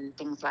paperwork and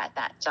things like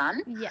that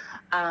done. Yeah.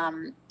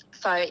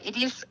 So it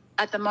is,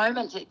 at the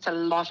moment, it's a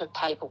lot of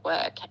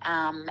paperwork,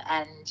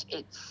 and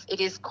it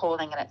is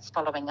calling and it's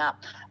following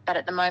up. But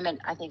at the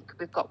moment, I think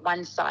we've got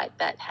one site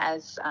that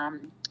has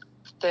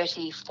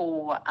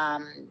 34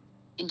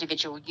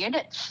 individual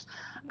units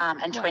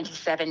and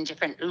 27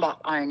 different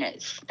lot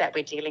owners that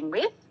we're dealing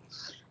with.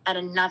 And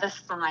another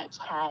site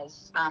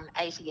has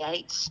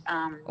 88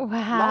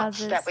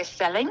 lots that we're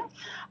selling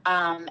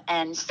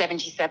and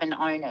 77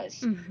 owners.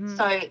 Mm-hmm.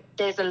 So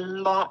there's a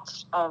lot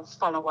of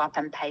follow-up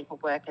and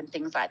paperwork and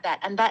things like that.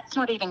 And that's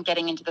not even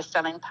getting into the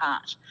selling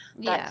part.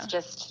 That's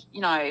just,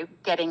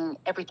 getting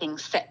everything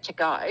set to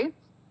go.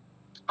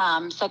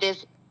 So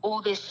there's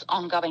all this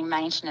ongoing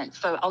maintenance.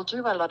 So I'll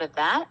do a lot of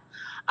that.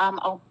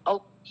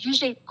 I'll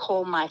usually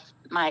call my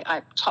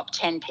top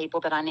 10 people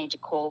that I need to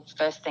call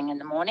first thing in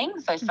the morning,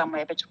 so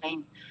somewhere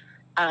between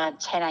 10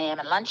 a.m.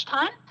 and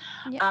lunchtime.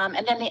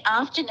 And then the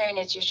afternoon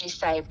is usually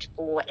saved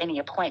for any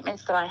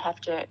appointments that I have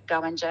to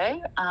go and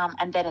do.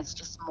 And then it's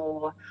just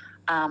more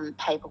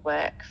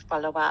paperwork,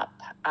 follow-up,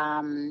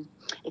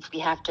 if we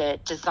have to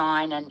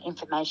design an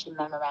information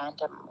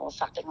memorandum or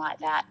something like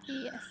that.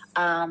 Yes.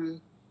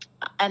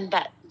 And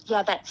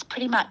that's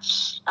pretty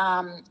much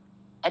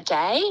a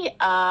day.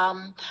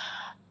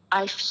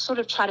 I sort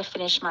of try to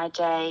finish my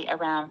day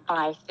around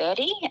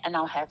 5:30, and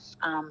I'll have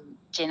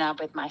dinner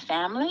with my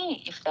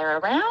family if they're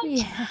around.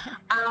 Yeah.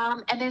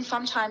 And then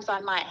sometimes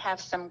I might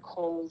have some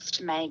calls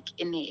to make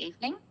in the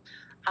evening.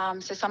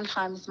 So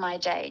sometimes my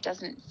day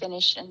doesn't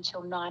finish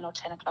until 9 or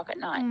 10 o'clock at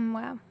night.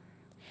 Wow.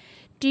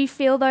 Do you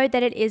feel, though,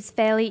 that it is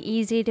fairly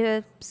easy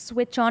to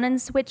switch on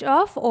and switch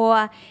off,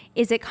 or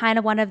is it kind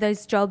of one of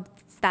those jobs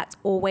that's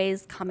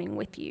always coming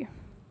with you?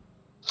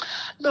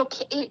 Look,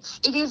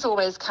 it is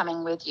always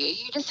coming with you.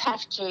 You just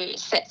have to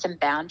set some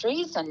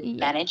boundaries and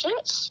manage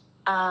it.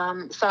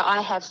 So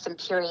I have some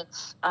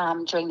periods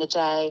during the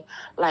day,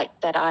 like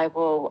that I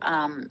will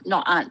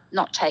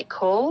not take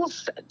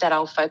calls, that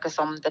I'll focus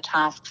on the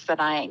tasks that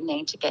I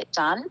need to get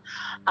done.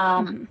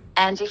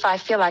 And if I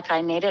feel like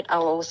I need it,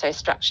 I'll also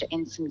structure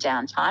in some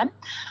downtime.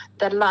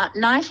 The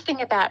nice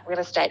thing about real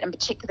estate, and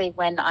particularly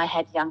when I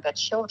had younger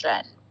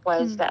children,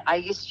 was that I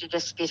used to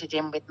just fit it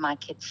in with my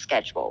kids'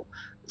 schedule.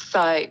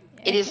 So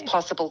it is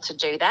possible to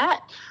do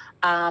that.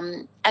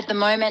 At the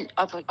moment,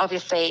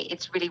 obviously,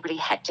 it's really, really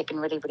hectic and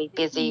really, really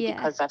busy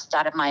because I've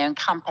started my own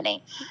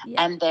company.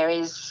 And there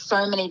is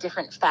so many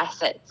different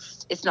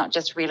facets. It's not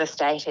just real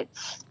estate,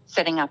 it's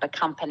setting up a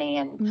company,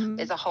 and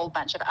there's a whole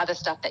bunch of other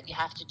stuff that you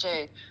have to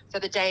do. So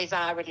the days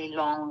are really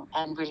long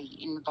and really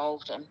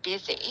involved and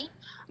busy.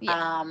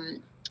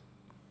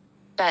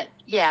 But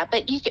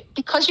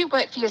because you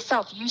work for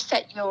yourself,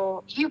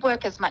 you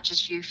work as much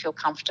as you feel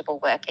comfortable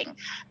working.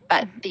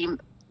 But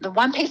the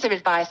one piece of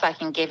advice I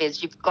can give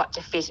is you've got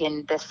to fit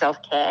in the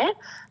self-care.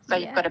 So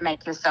you've got to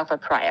make yourself a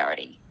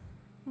priority.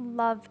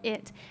 Love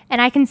it.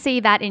 And I can see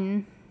that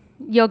in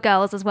your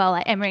girls as well.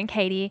 Like Emma and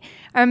Katie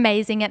are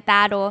amazing at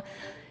that, or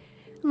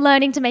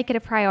learning to make it a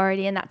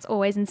priority, and that's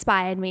always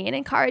inspired me and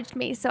encouraged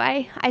me. So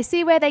I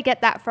see where they get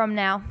that from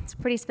now. It's a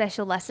pretty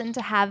special lesson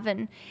to have,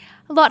 and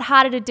a lot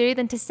harder to do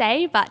than to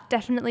say, but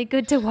definitely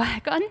good to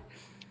work on.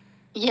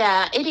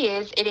 Yeah, it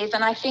is.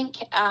 And I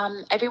think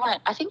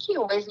I think you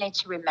always need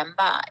to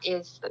remember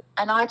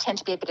and I tend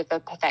to be a bit of a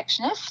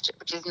perfectionist,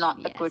 which is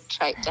not a good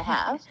trait to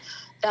have,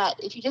 that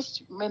if you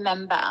just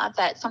remember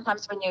that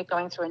sometimes when you're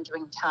going through and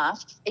doing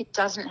tasks, it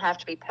doesn't have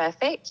to be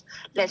perfect.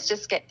 Let's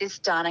just get this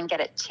done and get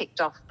it ticked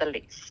off the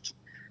list.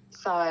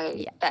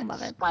 So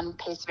that's one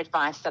piece of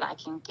advice that I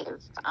can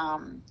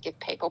give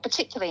people,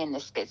 particularly in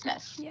this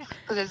business,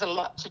 because there's a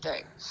lot to do.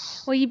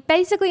 Well, you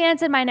basically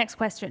answered my next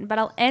question, but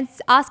I'll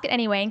ask it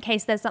anyway in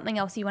case there's something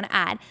else you want to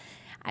add.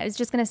 I was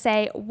just going to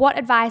say, what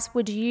advice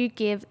would you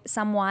give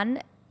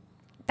someone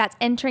that's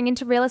entering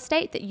into real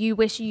estate that you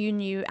wish you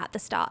knew at the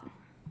start?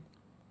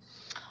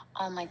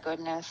 Oh, my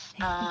goodness.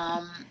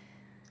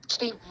 To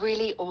be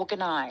really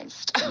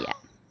organised.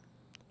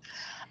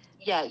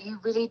 Yeah, you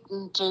really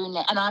do.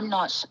 And I'm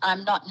not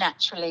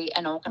naturally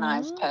an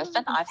organised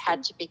person. I've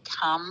had to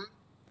become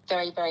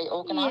very, very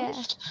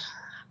organised.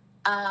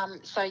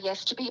 So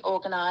yes, to be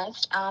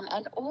organised,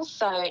 and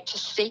also to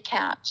seek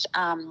out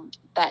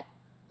that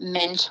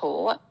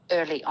mentor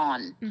early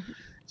on.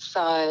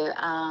 So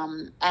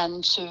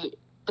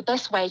the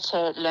best way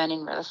to learn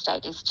in real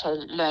estate is to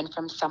learn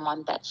from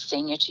someone that's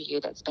senior to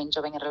you, that's been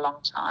doing it a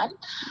long time.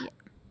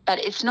 But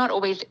it's not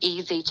always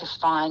easy to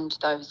find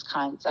those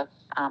kinds of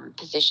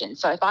positions.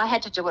 So if I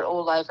had to do it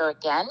all over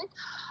again,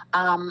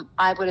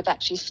 I would have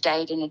actually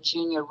stayed in a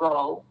junior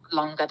role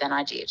longer than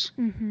I did.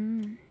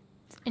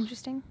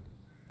 Interesting.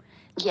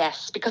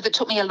 Yes, because it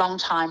took me a long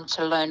time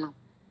to learn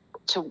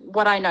to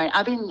what I know.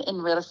 I've been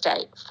in real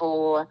estate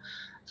for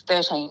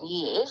 13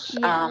 years,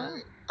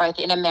 both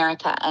in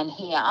America and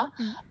here,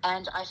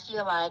 and I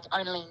feel like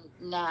only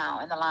now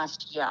in the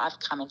last year I've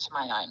come into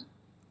my own.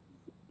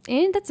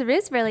 And that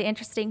is really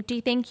interesting. Do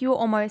you think you were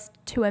almost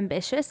too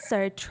ambitious,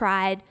 so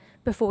tried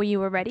before you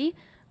were ready,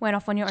 went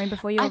off on your own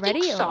before you were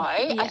ready? Think so.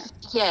 Yeah.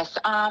 Yes.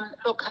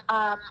 Look,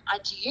 I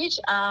did.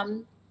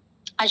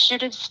 I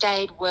should have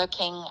stayed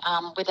working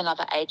with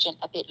another agent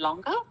a bit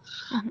longer.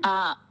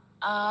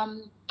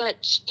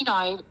 But,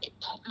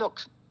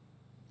 look,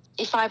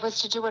 if I was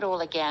to do it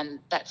all again,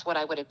 that's what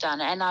I would have done.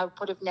 And I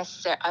would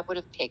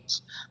have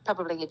picked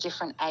probably a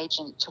different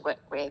agent to work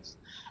with.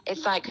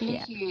 It's like who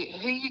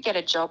you get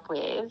a job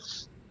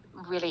with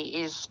really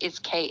is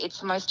key. It's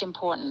the most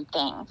important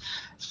thing.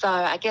 So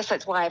I guess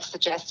that's why I've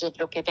suggested,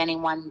 look, if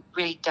anyone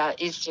really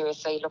is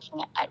seriously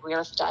looking at real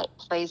estate,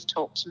 please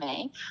talk to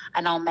me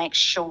and I'll make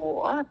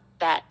sure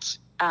that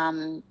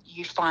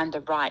you find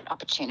the right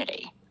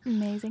opportunity.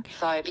 Amazing.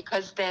 So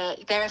because there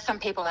are some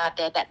people out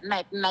there that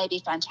may be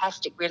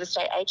fantastic real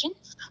estate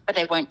agents, but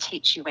they won't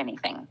teach you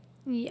anything.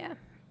 Yeah.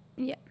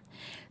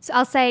 So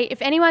I'll say,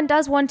 if anyone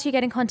does want to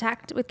get in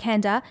contact with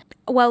Kenda,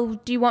 well,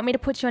 do you want me to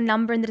put your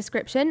number in the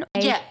description?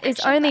 Yeah.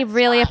 It's only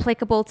really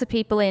applicable to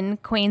people in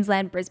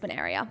Queensland, Brisbane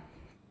area.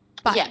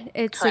 But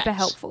it's correct. Super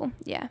helpful.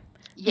 Yeah.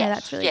 Yes, yeah,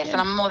 that's really good.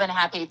 And I'm more than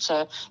happy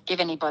to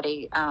give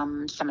anybody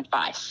some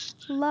advice.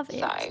 Love it.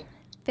 So,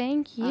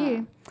 thank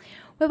you.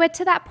 Well, we're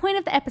to that point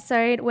of the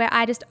episode where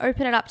I just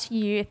open it up to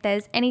you. If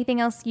there's anything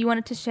else you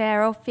wanted to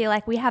share or feel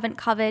like we haven't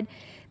covered,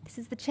 this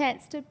is the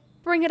chance to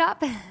bring it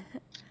up.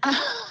 I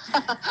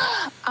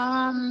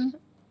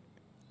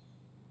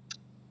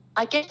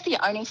guess the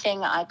only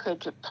thing I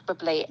could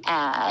probably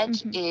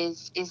add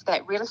is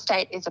that real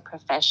estate is a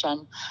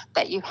profession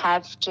that you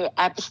have to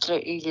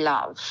absolutely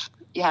love.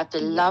 You have to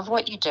love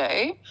what you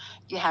do.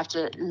 You have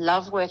to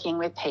love working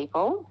with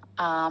people.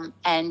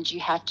 And you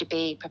have to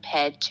be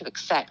prepared to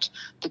accept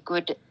the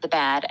good, the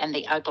bad, and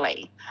the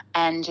ugly.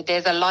 And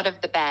there's a lot of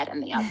the bad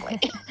and the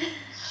ugly.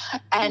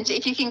 And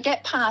if you can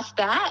get past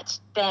that,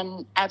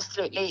 then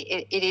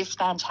absolutely it is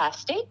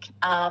fantastic.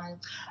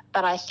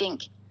 But I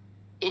think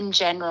in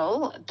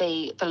general,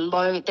 there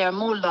are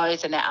more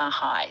lows than there are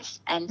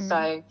highs. And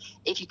so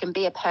if you can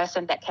be a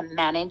person that can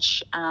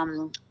manage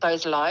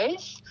those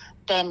lows,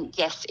 then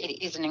yes, it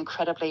is an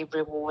incredibly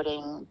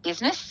rewarding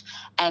business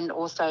and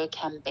also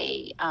can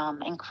be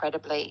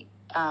incredibly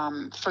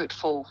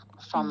fruitful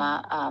from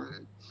a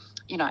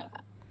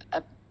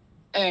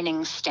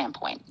earnings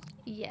standpoint.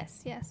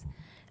 Yes. I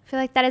feel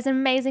like that is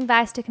amazing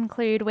advice to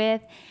conclude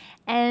with.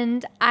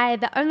 And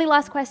the only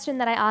last question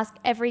that I ask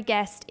every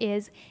guest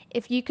is,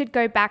 if you could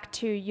go back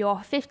to your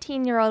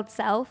 15-year-old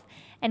self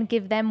and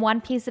give them one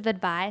piece of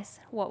advice,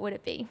 what would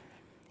it be?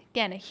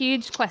 Again, a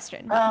huge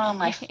question. Oh,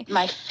 my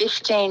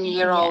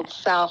 15-year-old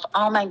self.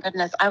 Oh, my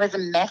goodness. I was a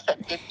mess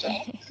at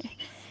 15.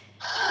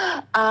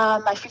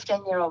 My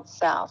 15-year-old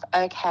self.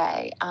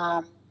 Okay.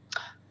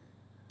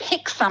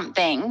 Pick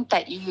something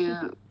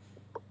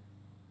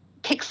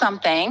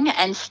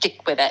and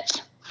stick with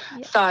it.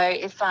 Yep. So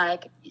it's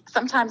like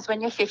sometimes when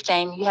you're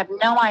 15, you have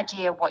no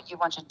idea what you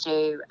want to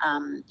do.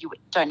 You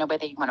don't know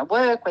whether you want to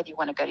work, whether you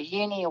want to go to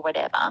uni or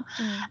whatever.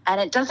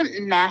 And it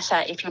doesn't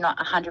matter if you're not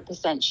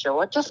 100%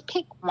 sure. Just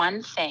pick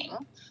one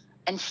thing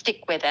and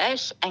stick with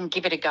it and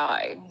give it a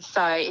go.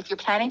 So if you're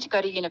planning to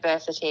go to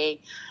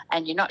university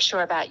and you're not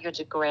sure about your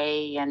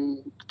degree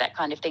and that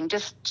kind of thing,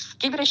 just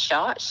give it a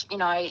shot.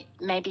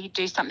 Maybe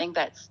do something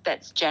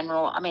that's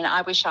general. I mean,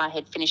 I wish I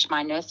had finished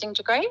my nursing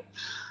degree.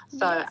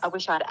 So yes. I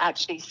wish I'd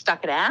actually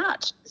stuck it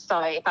out. So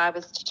if I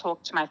was to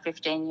talk to my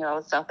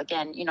 15-year-old self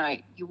again,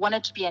 you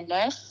wanted to be a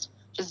nurse,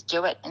 just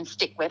do it and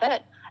stick with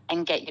it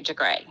and get your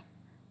degree.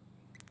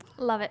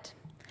 Love it.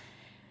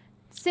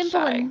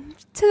 Simple and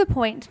to the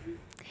point.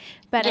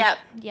 But yeah.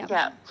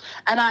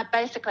 And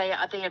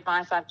the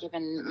advice I've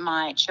given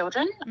my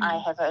children, I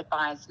have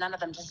advised none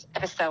of them to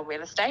ever sell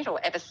real estate or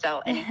ever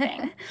sell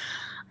anything.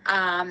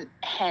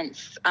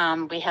 Hence,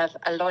 we have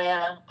a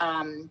lawyer,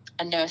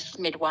 a nurse,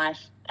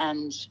 midwife,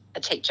 and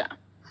a teacher.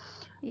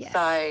 Yes.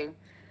 So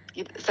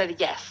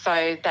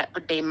that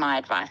would be my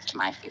advice to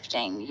my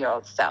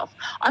 15-year-old self.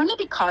 Only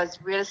because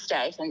real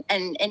estate and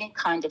any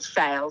kind of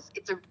sales,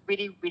 it's a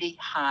really, really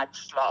hard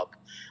slog.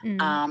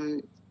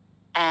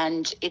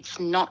 And it's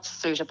not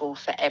suitable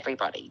for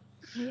everybody.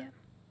 Yeah.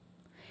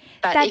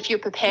 But if you're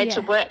prepared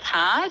to work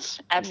hard,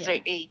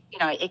 absolutely,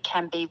 it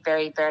can be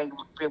very, very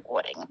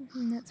rewarding.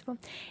 That's cool.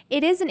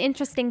 It is an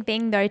interesting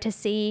thing, though, to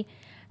see.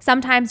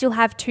 Sometimes you'll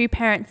have two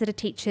parents that are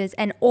teachers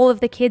and all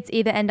of the kids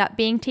either end up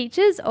being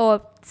teachers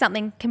or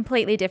something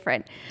completely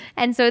different.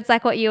 And so it's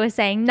like what you were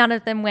saying, none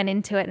of them went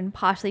into it, and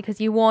partially because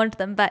you warned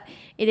them, but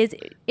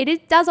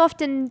it does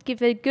often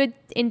give a good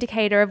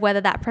indicator of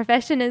whether that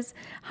profession is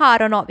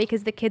hard or not,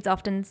 because the kids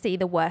often see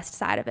the worst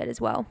side of it as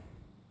well.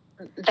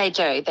 They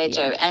do.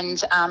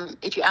 And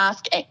if you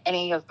ask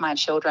any of my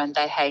children,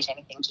 they hate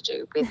anything to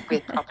do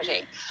with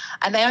property.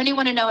 And they only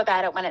want to know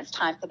about it when it's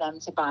time for them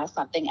to buy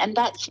something. And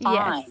that's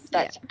fine. Yes,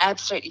 that's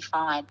absolutely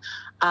fine.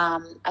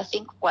 I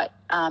think what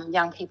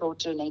young people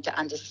do need to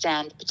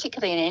understand,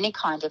 particularly in any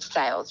kind of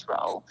sales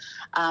role,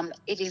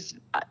 it is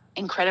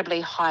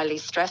incredibly highly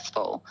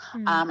stressful.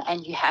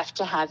 And you have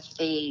to have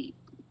the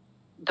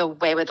the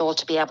wherewithal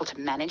to be able to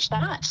manage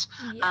that.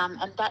 Yeah.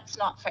 And that's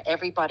not for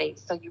everybody.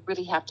 So you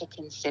really have to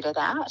consider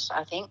that,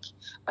 I think,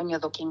 when you're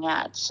looking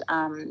at,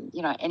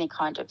 any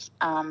kind of,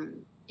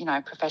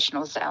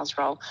 professional sales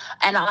role.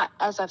 And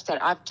as I've said,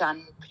 I've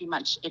done pretty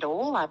much it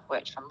all. I've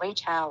worked from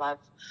retail, I've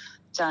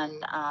done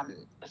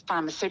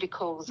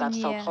pharmaceuticals, I've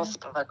sold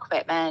hospital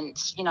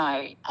equipment,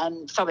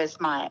 and so has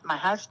my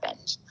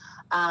husband.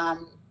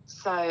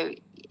 So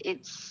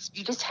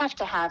you just have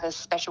to have a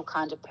special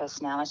kind of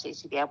personality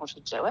to be able to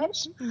do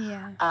it.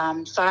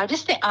 Yeah. So I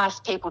just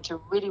ask people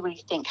to really,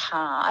 really think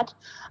hard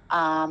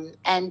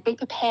and be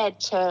prepared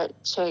to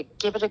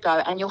give it a go.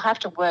 And you'll have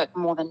to work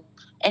more than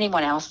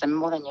anyone else and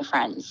more than your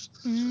friends.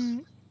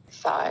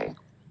 So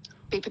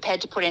be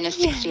prepared to put in a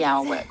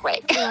 60-hour work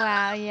week.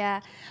 Wow,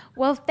 yeah.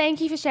 Well,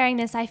 thank you for sharing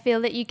this. I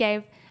feel that you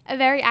gave a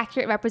very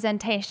accurate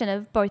representation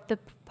of both the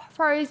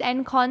pros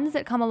and cons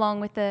that come along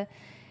with the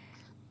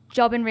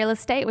job in real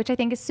estate, which I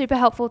think is super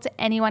helpful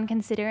to anyone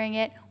considering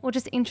it or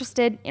just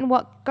interested in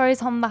what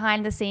goes on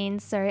behind the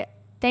scenes. So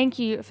thank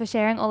you for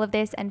sharing all of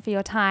this and for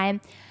your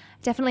time.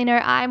 Definitely know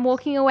I'm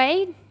walking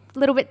away a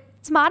little bit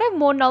smarter,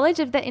 more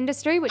knowledge of the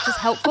industry, which is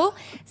helpful.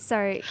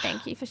 So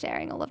thank you for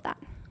sharing all of that.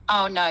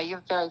 Oh, no,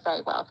 you're very,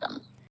 very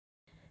welcome.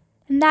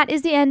 And that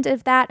is the end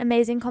of that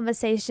amazing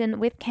conversation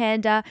with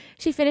Kanda.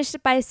 She finished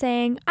it by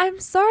saying, "I'm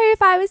sorry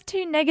if I was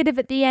too negative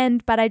at the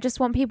end, but I just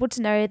want people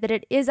to know that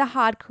it is a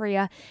hard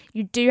career.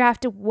 You do have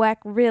to work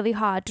really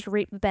hard to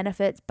reap the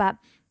benefits," but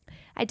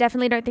I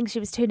definitely don't think she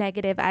was too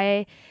negative.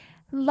 I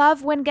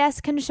love when guests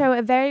can show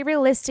a very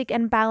realistic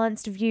and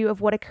balanced view of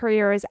what a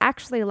career is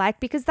actually like,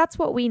 because that's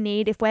what we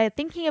need. If we're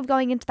thinking of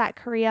going into that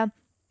career,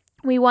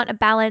 we want a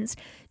balanced,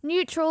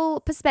 neutral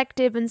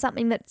perspective and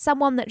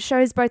someone that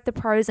shows both the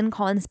pros and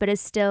cons, but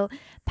is still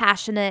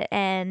passionate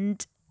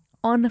and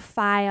on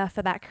fire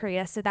for that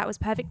career. So that was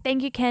perfect.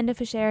 Thank you, Kanda,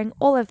 for sharing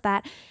all of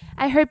that.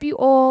 I hope you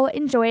all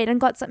enjoyed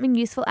and got something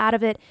useful out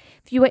of it.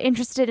 If you were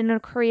interested in a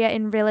career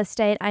in real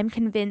estate, I'm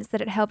convinced that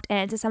it helped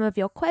answer some of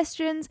your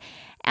questions.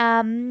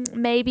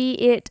 Maybe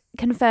it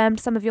confirmed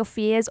some of your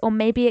fears, or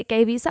maybe it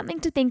gave you something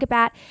to think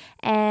about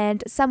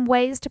and some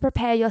ways to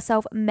prepare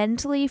yourself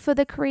mentally for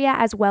the career,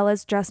 as well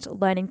as just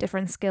learning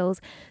different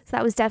skills. So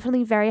that was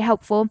definitely very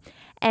helpful.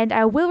 And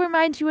I will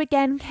remind you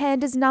again,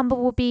 Kanda's number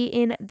will be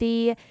in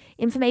the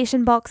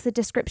information box, the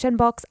description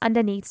box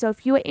underneath. So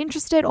if you are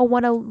interested or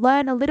want to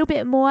learn a little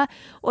bit more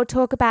or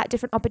talk about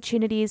different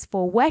opportunities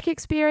for work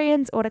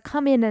experience, or to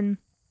come in and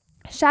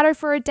shadow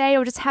for a day,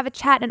 or just have a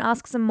chat and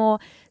ask some more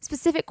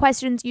specific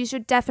questions, you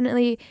should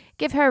definitely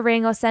give her a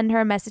ring or send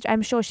her a message.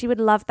 I'm sure she would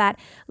love that,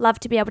 love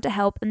to be able to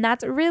help. And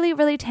that's a really,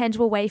 really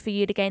tangible way for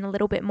you to gain a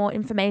little bit more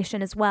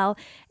information as well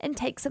and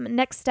take some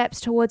next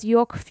steps towards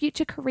your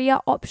future career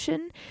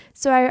option.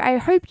 So I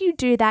hope you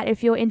do that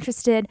if you're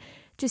interested.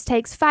 Just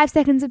takes 5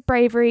 seconds of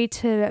bravery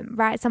to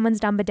write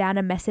someone's number down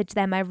and message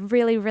them. I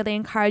really, really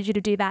encourage you to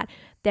do that.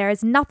 There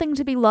is nothing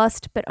to be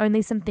lost, but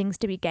only some things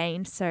to be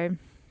gained. So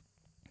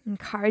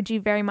encourage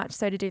you very much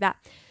so to do that.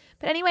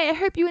 But anyway, I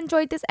hope you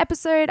enjoyed this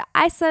episode.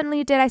 I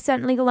certainly did. I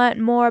certainly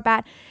learned more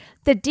about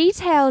the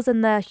details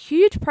and the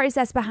huge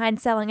process behind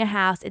selling a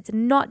house. It's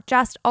not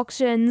just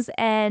auctions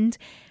and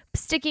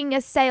sticking a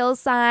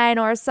sales sign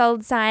or a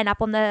sold sign up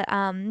on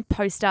the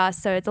poster.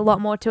 So it's a lot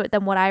more to it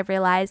than what I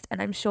realized,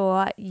 and I'm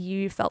sure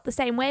you felt the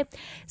same way.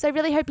 So I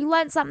really hope you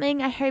learned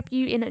something. I hope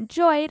you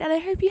enjoyed, and I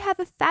hope you have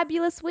a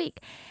fabulous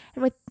week.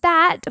 And with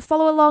that,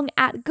 follow along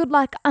at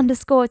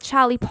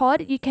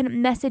goodluck_CharliePod. You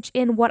can message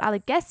in what other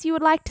guests you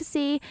would like to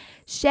see.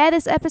 Share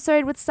this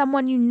episode with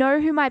someone you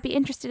know who might be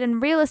interested in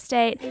real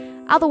estate.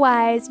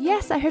 Otherwise,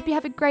 yes, I hope you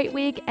have a great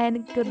week,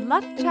 and good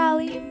luck,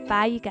 Charlie.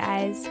 Bye, you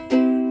guys.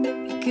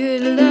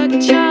 Good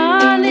luck,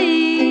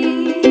 Charlie.